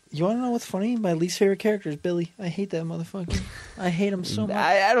 You want to know what's funny? My least favorite character is Billy. I hate that motherfucker. I hate him so much.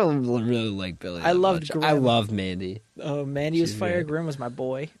 I don't really like Billy. I loved much. Grim. I love Mandy. Oh, Mandy was She's fire. great. Grim was my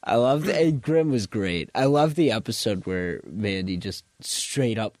boy. I loved and Grim was great. I love the episode where Mandy just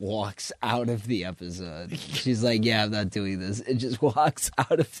straight up walks out of the episode. She's like, "Yeah, I'm not doing this." It just walks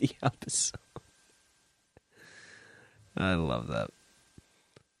out of the episode. I love that.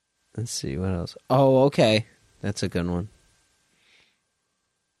 Let's see what else. Oh, okay, that's a good one.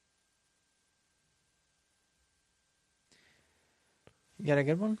 You got a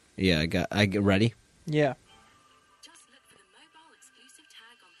good one? Yeah, I get ready. Yeah. Just look for the mobile exclusive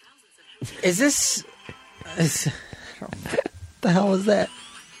tag on thousands of Is this... what the hell was that?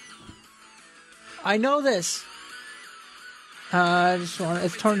 I know this. I just want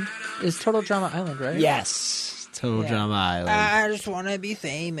it's Total Drama Island, right? Yes, Total Yeah. Drama Island. I just want to be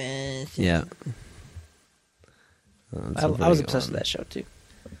famous. Yeah. I was obsessed with that show too.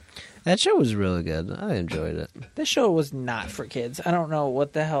 That show was really good. I enjoyed it. This show was not for kids. I don't know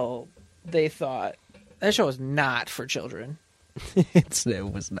what the hell they thought. That show was not for children. It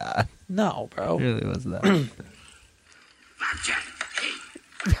was not. No, bro. It really was not.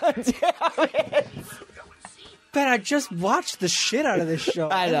 Ben, I just watched the shit out of this show.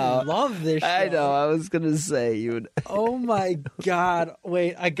 I know. love this show. I know. I was gonna say you would. Oh my god.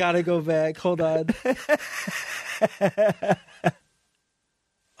 Wait, I gotta go back. Hold on.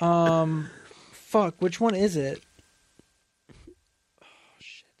 Fuck, which one is it? Oh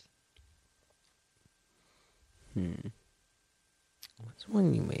shit. What's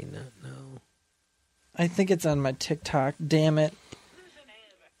one you may not know? I think it's on my TikTok. Damn it.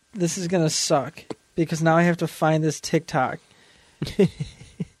 This is gonna suck. Because now I have to find this TikTok. Okay,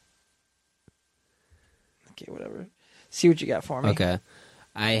 whatever. See what you got for me. Okay,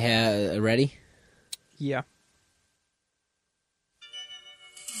 I have ready. Yeah.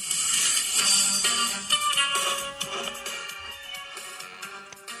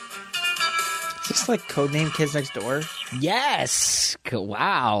 Is this like Codename Kids Next Door? Yes.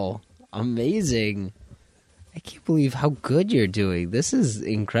 Wow. Amazing. I can't believe how good you're doing. This is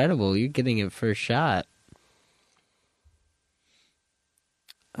incredible. You're getting it first shot.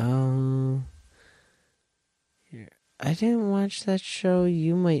 Here. I didn't watch that show.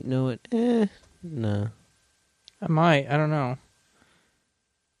 You might know it. No. I might. I don't know.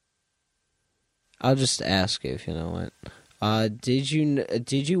 I'll just ask you if you know it. Did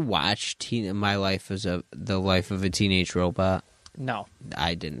you watch My Life as The Life of a Teenage Robot? No.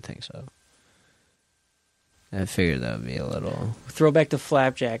 I didn't think so. I figured that would be a little. Throwback to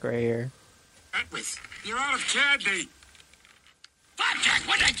Flapjack right here. You're out of candy. Flapjack,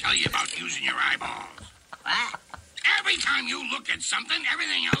 what did I tell you about using your eyeballs? What? Every time you look at something,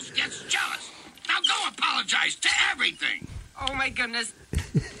 everything else gets jealous. Now go apologize to everything. Oh, my goodness. I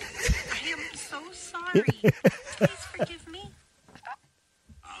am so sorry. Please forgive me.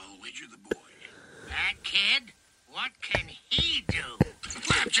 I'll wager the boy. That kid? What can he do?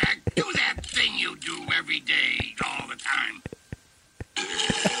 Flapjack, do that thing you do every day, all the time.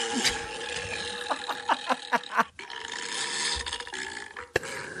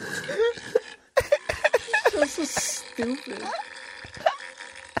 That's so stupid.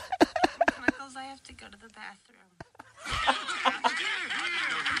 Knuckles, I have to go to the bathroom.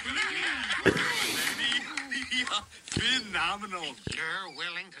 Phenomenal. You're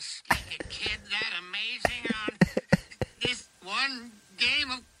willing to stick a kid that amazing on this one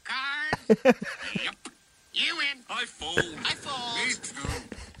game of cards? Yep. You win. I fold. I fold. Me too.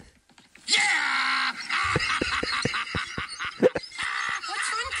 Yeah!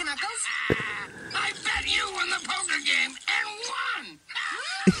 What's wrong, Knuckles? I bet you won the poker game and won!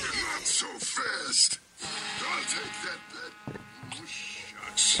 Not so fast. I'll take that bet. Oh,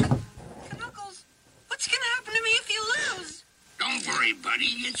 shucks. Knuckles, what's going to happen to me if you lose? Don't worry, buddy.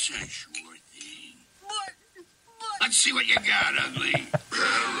 It's a sure thing. But... Let's see what you got, ugly.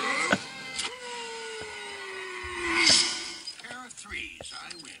 Pair of threes.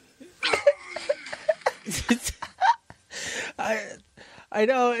 I win. I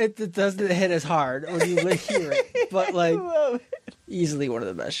know it doesn't hit as hard when you hear it, but like easily one of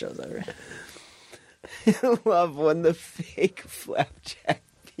the best shows ever. I love when the fake Flapjack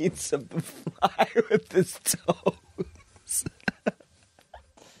beats up the fly with his toes.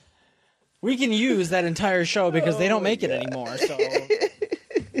 We can use that entire show because they don't make it anymore. So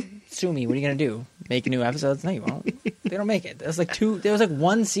sue me. What are you gonna do? Make new episodes? No, you won't. They don't make it. There was like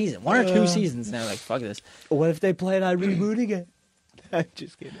one season, 1 or 2 seasons, and they're like, "Fuck this." What if they plan on rebooting it? I'm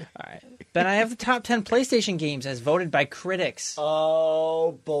just kidding. All right. Then I have the top 10 PlayStation games as voted by critics.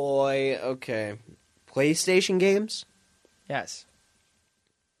 Oh boy. Okay. PlayStation games? Yes.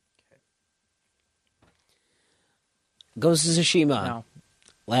 Ghost of Tsushima. No.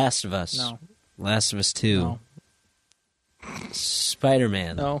 Last of Us. No. Last of Us 2. No.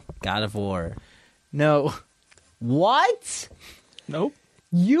 Spider-Man. No. God of War. No. What? Nope.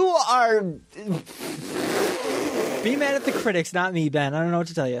 You are... Be mad at the critics, not me, Ben. I don't know what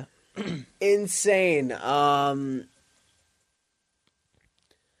to tell you. insane.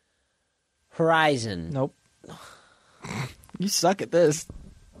 Horizon. Nope. You suck at this.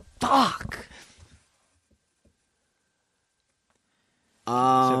 Fuck.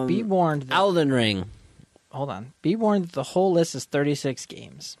 So be warned. That, Elden Ring. hold on. Be warned that the whole list is 36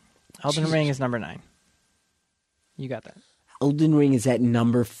 games. Elden Ring is number 9. You got that. Elden Ring is at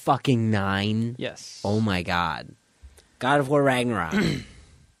number fucking 9. Yes. Oh my god. God of War Ragnarok.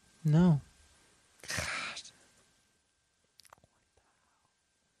 No.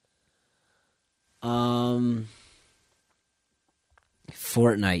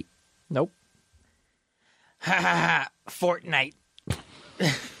 Fortnite. Nope. Ha ha ha. Fortnite. You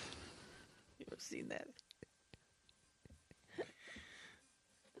ever seen that?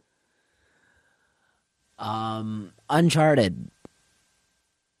 Uncharted.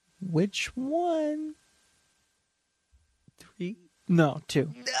 Which one? 3? No, 2.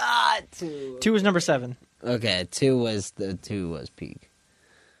 2. 2 is number 7. Okay, 2 was peak.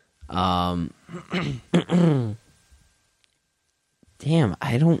 Damn,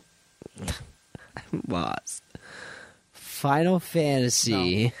 I'm lost. Final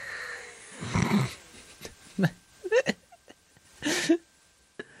Fantasy.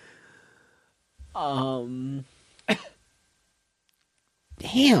 Damn,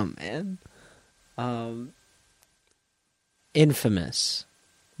 man. Infamous.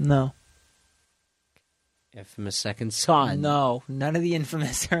 No. Infamous Second Son. No, none of the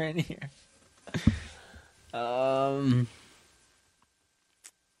Infamous are in here. Oh my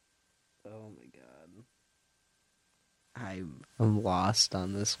god. I'm lost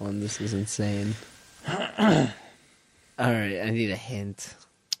on this one. This is insane. Alright, I need a hint.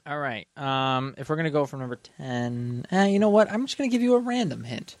 All right. If we're going to go from number 10, you know what? I'm just going to give you a random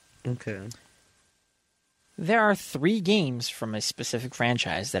hint. Okay. There are 3 games from a specific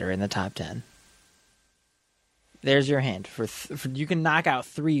franchise that are in the top 10. There's your hint. For you can knock out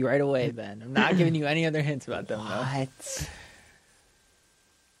 3 right away, Ben. I'm not giving you any other hints about them, though. What?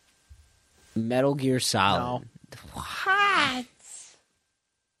 Metal Gear Solid. No. What?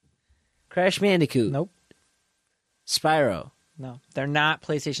 Crash Bandicoot. Nope. Spyro. No. They're not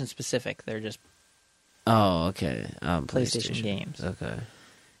PlayStation specific. They're just Oh, okay. PlayStation games. Okay.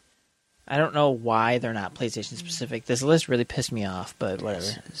 I don't know why they're not PlayStation specific. This list really pissed me off, but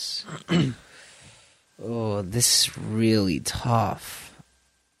whatever. Oh, this is really tough.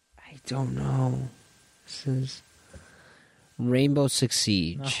 I don't know. This is Rainbow Six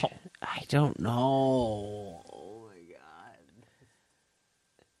Siege. No. I don't know. Oh my god.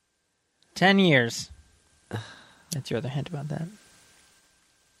 10 years. That's your other hint about that.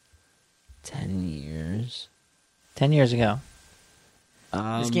 10 years. 10 years ago.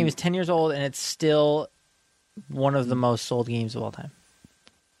 This game is 10 years old, and it's still one of the most sold games of all time.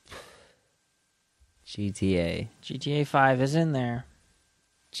 GTA. GTA 5 is in there.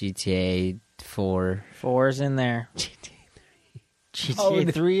 GTA 4. 4 is in there.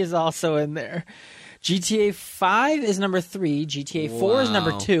 GTA 3 is also in there. GTA 5 is number 3. GTA 4 is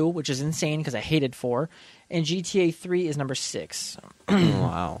number 2, which is insane because I hated 4. And GTA 3 is number 6.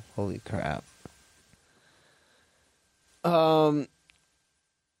 Wow. Holy crap.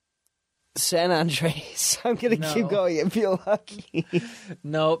 San Andreas. I'm going to keep going and feel lucky.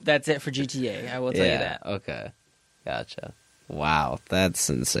 Nope, that's it for GTA. I will tell you that. Okay. Gotcha. Wow, that's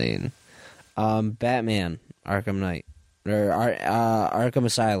insane. Batman, Arkham Knight. Or Arkham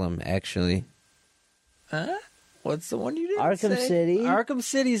Asylum, actually. What's the one you didn't Arkham say? City? Arkham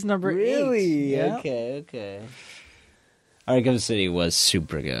City's number 8. Really? Yep. Okay. Arkham City was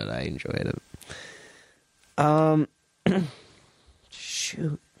super good. I enjoyed it.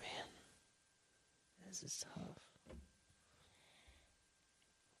 Shoot, man. This is tough.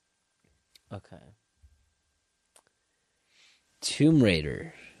 Okay. Tomb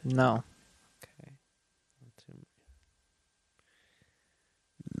Raider. No. Okay.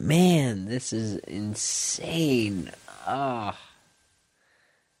 Man, this is insane. Oh.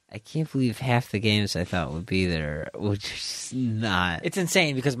 I can't believe half the games I thought would be there, which is not. It's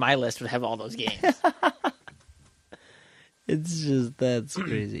insane because my list would have all those games. It's just, that's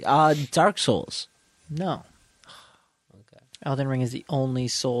crazy. Dark Souls. No. Okay. Elden Ring is the only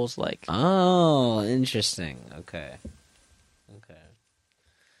Souls-like. Oh, interesting. Okay.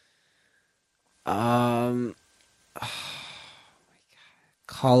 Oh my god.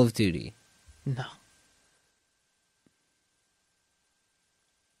 Call of Duty. No.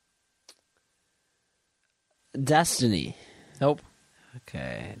 Destiny. Nope.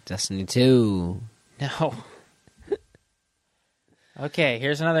 Okay. Destiny 2. No. Okay,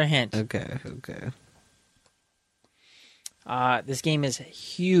 here's another hint. Okay. This game is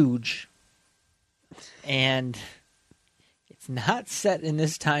huge, and it's not set in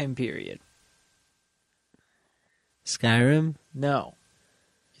this time period. Skyrim? No.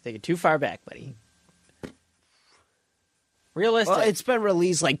 You're thinking too far back, buddy. Realistic. Well, it's been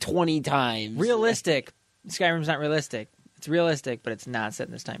released like 20 times. Realistic. Skyrim's not realistic. It's realistic, but it's not set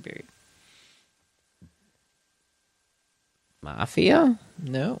in this time period. Mafia?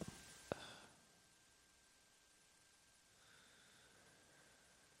 No.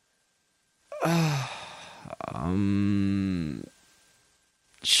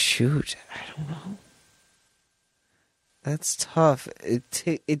 Shoot, I don't know. That's tough.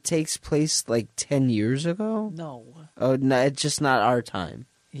 It takes place like 10 years ago? No. Oh, no, it's just not our time.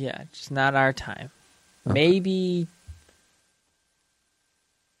 Yeah, just not our time. Okay. Maybe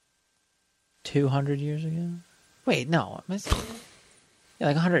 200 years ago? Wait, no. Yeah,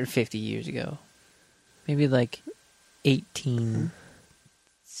 like 150 years ago. Maybe like 1870s,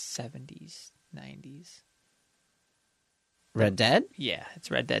 90s. Red Dead? Yeah,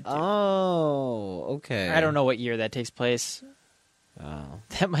 it's Red Dead 2. Oh, okay. I don't know what year that takes place. Oh.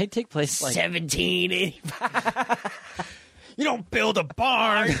 That might take place like 1785. You don't build a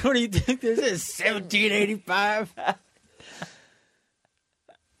barn. What do you think this is? 1785.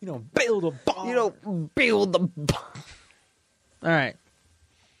 You don't build a barn. You don't build the barn. All right.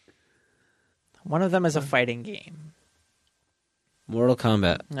 One of them is a fighting game. Mortal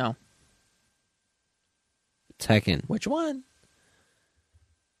Kombat. No. Tekken. Which one?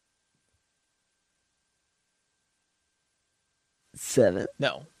 Seven.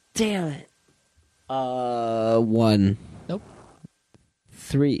 No. Damn it. 1. Nope.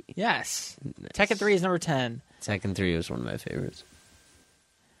 3. Yes. Nice. Tekken 3 is number 10. Tekken 3 was one of my favorites.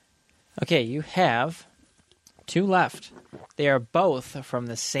 Okay, you have 2 left. They are both from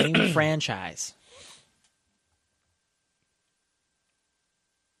the same franchise.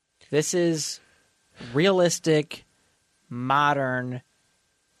 This is realistic, modern,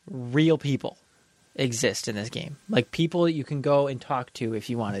 real people exist in this game. Like people that you can go and talk to if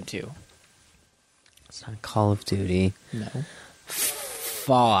you wanted to. It's not Call of Duty. No.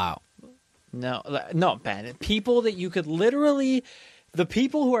 Fallout. No, Ben. People that you could literally The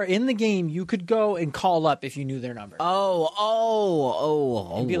people who are in the game, you could go and call up if you knew their number.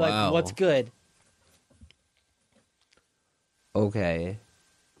 Oh, and be like, what's good? Okay.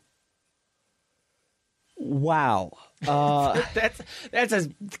 Wow. That's as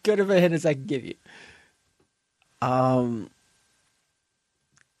good of a hint as I can give you. No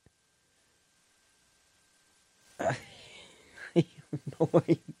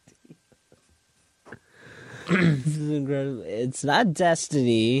idea. This is incredible. It's not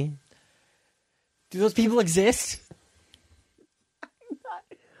Destiny. Do those people exist?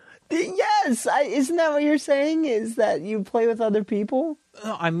 Yes, isn't that what you're saying? Is that you play with other people?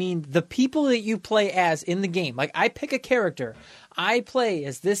 No, I mean the people that you play as in the game. Like I pick a character, I play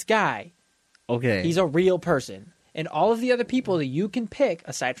as this guy. Okay. He's a real person. And all of the other people that you can pick,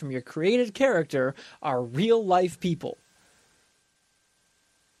 aside from your created character, are real life people.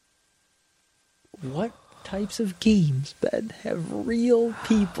 What types of games, Ben, have real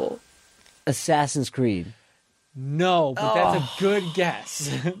people? Assassin's Creed. No, but that's a good guess.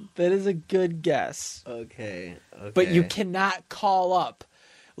 That is a good guess. Okay. But you cannot call up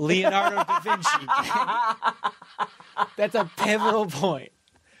Leonardo da Vinci. That's a pivotal point.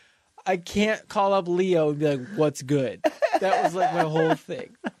 I can't call up Leo and be like, what's good? That was like my whole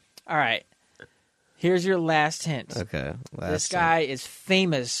thing. All right. Here's your last hint. Okay. This guy is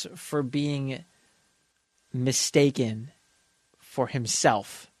famous for being mistaken for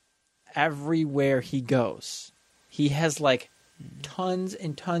himself everywhere he goes. He has like tons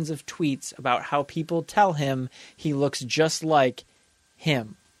and tons of tweets about how people tell him he looks just like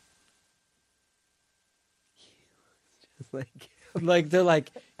him. Like they're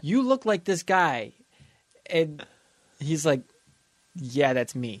like, you look like this guy. And he's like, yeah,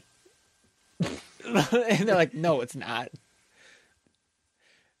 that's me. And they're like, no, it's not.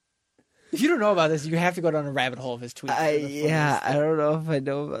 If you don't know about this, you have to go down a rabbit hole of his tweets. I don't know if I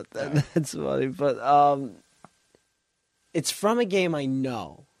know about that. That's funny, but it's from a game I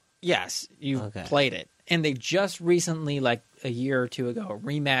know. Yes, you played it. And they just recently, like a year or two ago,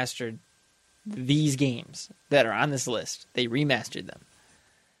 remastered these games that are on this list. They remastered them.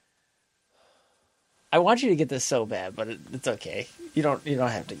 I want you to get this so bad, but it's okay. You don't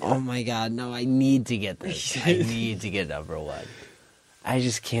have to get it. Oh my god, no, I need to get this. I need to get number one. I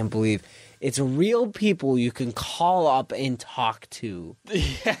just can't believe it's real people you can call up and talk to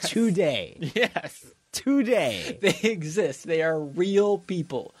today. Yes. Today. They exist. They are real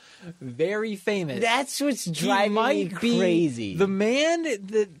people. Very famous. That's what's driving me crazy. The man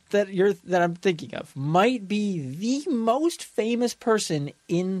that I'm thinking of might be the most famous person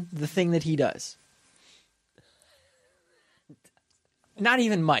in the thing that he does. Not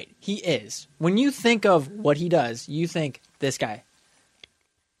even might. He is. When you think of what he does, you think this guy.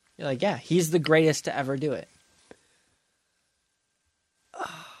 You're like, yeah, he's the greatest to ever do it.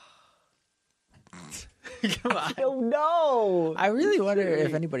 Come on. Oh no! I really wonder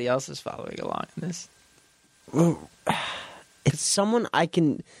if anybody else is following along in this. It's someone I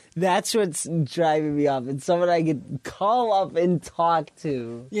can. That's what's driving me up. It's someone I could call up and talk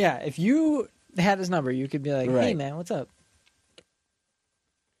to. Yeah, if you had his number, you could be like, hey, man, what's up?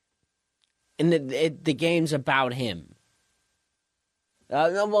 And the game's about him.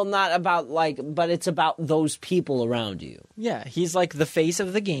 Well, not about, but it's about those people around you. Yeah, he's like the face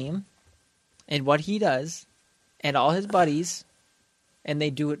of the game and what he does and all his buddies, and they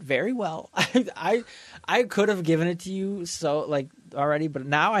do it very well. I could have given it to you already, but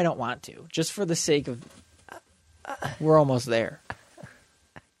now I don't want to, just for the sake of we're almost there.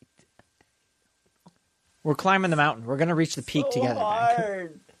 We're climbing the mountain. We're going to reach the peak together.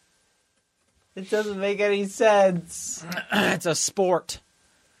 Hard. It doesn't make any sense. It's a sport.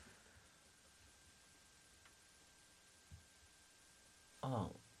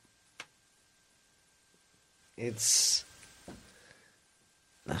 Oh. It's...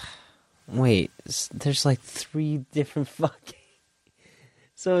 Wait, there's like 3 different fucking...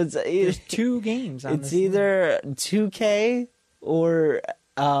 So it's... There's 2 games on It's either 2K or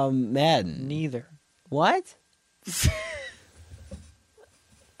Madden. Neither. What?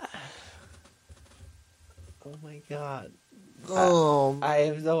 Oh my god. Oh, I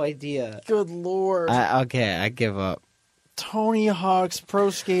have no idea. good lord. Okay, I give up. Tony Hawk's Pro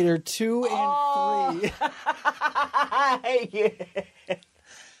Skater 2 and 3.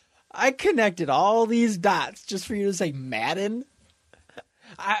 I connected all these dots just for you to say Madden.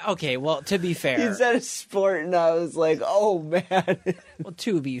 Okay, well, to be fair. You said a sport and I was like, oh man. Well,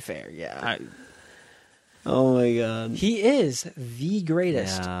 to be fair, yeah. Oh my god. He is the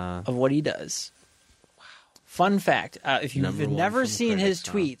greatest of what he does. Wow. Fun fact, if you've never seen his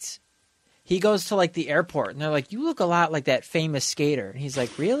tweets, he goes to like the airport, and they're like, "You look a lot like that famous skater." And he's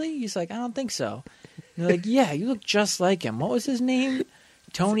like, "Really?" He's like, "I don't think so." And they're like, "Yeah, you look just like him. What was his name?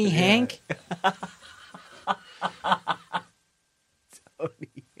 Tony Hank." I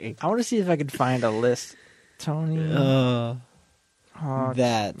want to see if I could find a list. Tony Hawk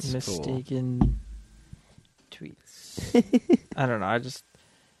that's mistaken tweets. I don't know.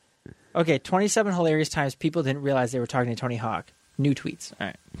 Okay, 27 hilarious times people didn't realize they were talking to Tony Hawk. New tweets.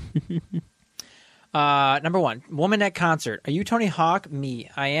 All right. Number 1, woman at concert. Are you Tony Hawk? Me.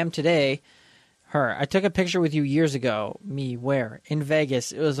 I am today. Her. I took a picture with you years ago. Me. Where? In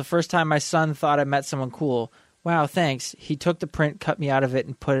Vegas. It was the first time my son thought I met someone cool. Wow, thanks. He took the print, cut me out of it,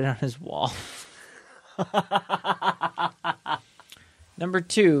 and put it on his wall. Number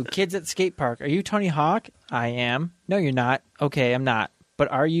 2, kids at skate park. Are you Tony Hawk? I am. No, you're not. Okay, I'm not.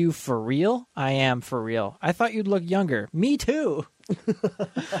 But are you for real? I am for real. I thought you'd look younger. Me too.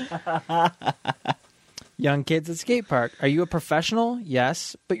 Young kids at skate park. Are you a professional?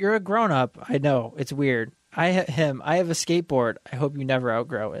 Yes. But you're a grown-up. I know. It's weird. I have a skateboard. I hope you never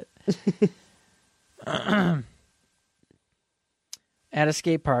outgrow it. At a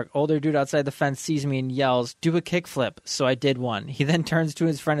skate park, older dude outside the fence sees me and yells, "Do a kickflip." So I did one. He then turns to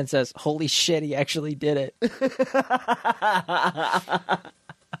his friend and says, "Holy shit, he actually did it."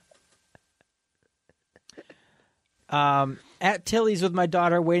 At Tilly's with my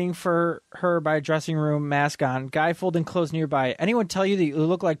daughter, waiting for her by a dressing room, mask on. Guy folding clothes nearby. Anyone tell you that you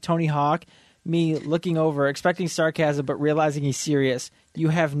look like Tony Hawk? Me looking over, expecting sarcasm, but realizing he's serious. You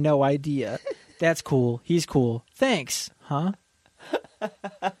have no idea. That's cool. He's cool. Thanks. Huh? And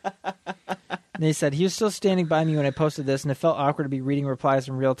they said, he was still standing by me when I posted this, and it felt awkward to be reading replies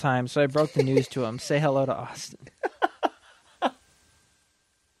in real time, so I broke the news to him. Say hello to Austin.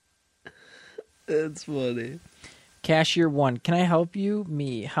 That's funny. Cashier 1, can I help you?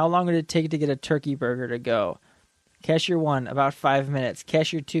 Me, how long would it take to get a turkey burger to go? Cashier 1, about 5 minutes.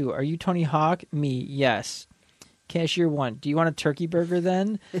 Cashier 2, are you Tony Hawk? Me, yes. Cashier 1, do you want a turkey burger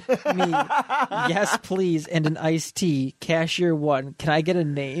then? Me, yes, please, and an iced tea. Cashier 1, can I get a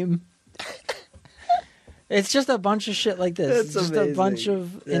name? It's just a bunch of shit like this. It's just amazing. a bunch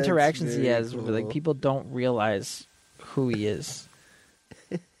of interactions he has cool. where like people don't realize who he is.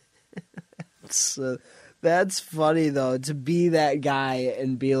 So, that's funny though, to be that guy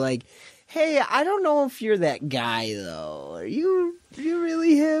and be like, "Hey, I don't know if you're that guy though. Are you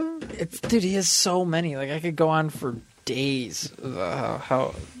really him?" Dude, he has so many. Like I could go on for days.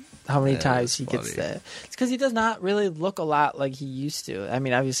 How many times he gets that? It's because he does not really look a lot like he used to. I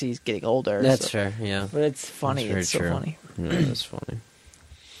mean, obviously he's getting older. That's fair, yeah. But it's funny. It's so funny. Yeah, that's funny.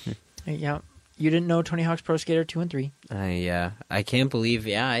 Yeah. You didn't know Tony Hawk's Pro Skater 2 and 3. Yeah. I can't believe,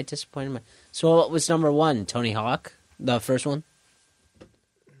 I disappointed my... So what was number 1? Tony Hawk? The first one?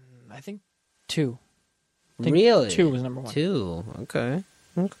 I think 2. Really? 2 was number 1. 2. Okay.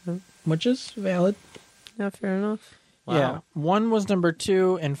 Which is valid. Yeah, fair enough. Wow. Yeah. 1 was number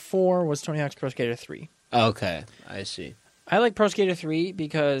 2, and 4 was Tony Hawk's Pro Skater 3. Okay, I see. I like Pro Skater 3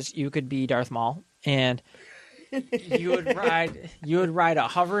 because you could be Darth Maul, and you would ride a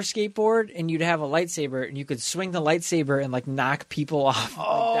hover skateboard, and you'd have a lightsaber, and you could swing the lightsaber and like knock people off.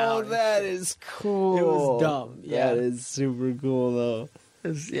 Oh, down. that is cool. It was dumb. Yeah, That is super cool, though.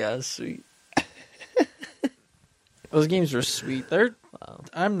 it's sweet. Those games were sweet.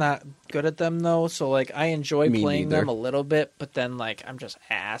 I'm not good at them though, so like I enjoy Me playing neither. them a little bit, but then like I'm just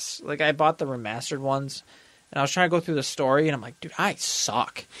ass. Like I bought the remastered ones, and I was trying to go through the story, and I'm like, dude, I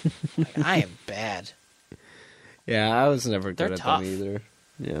suck. Like, I am bad. Yeah, I was never They're good at tough. them either.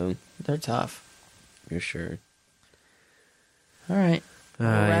 Yeah, They're tough. for sure. All right, we'll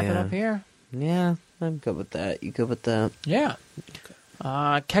wrap it yeah. up here. Yeah, I'm good with that. You good with that? Yeah.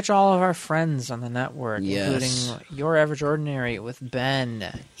 Catch all of our friends on the network, Yes. including Your Average Ordinary with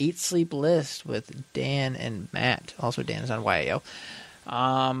Ben, Eat Sleep List with Dan and Matt. Also, Dan is on YAO.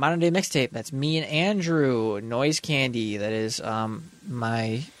 Modern Day Mixtape, that's me and Andrew. Noise Candy, that is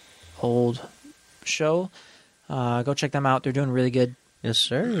my old show. Go check them out. They're doing really good. Yes,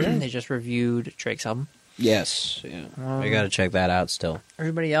 sir. Yeah. They just reviewed Drake's album. Yes. Yeah. I got to check that out still.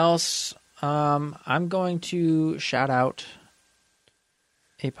 Everybody else, I'm going to shout out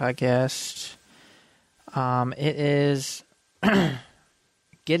a podcast. It is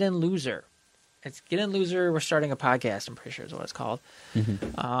Get In Loser. It's Get In Loser. We're starting a podcast, I'm pretty sure is what it's called.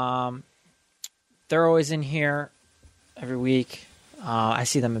 They're always in here every week. I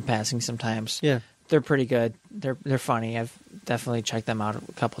see them in passing sometimes. Yeah. They're pretty good. They're funny. I've definitely checked them out a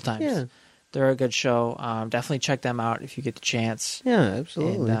couple times. Yeah. They're a good show. Definitely check them out if you get the chance. Yeah,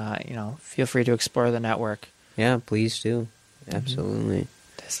 absolutely. And feel free to explore the network. Yeah, please do. Absolutely.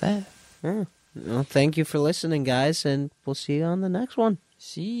 That's that. Yeah. Well, thank you for listening, guys, and we'll see you on the next one.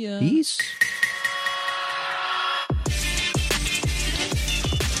 See ya. Peace.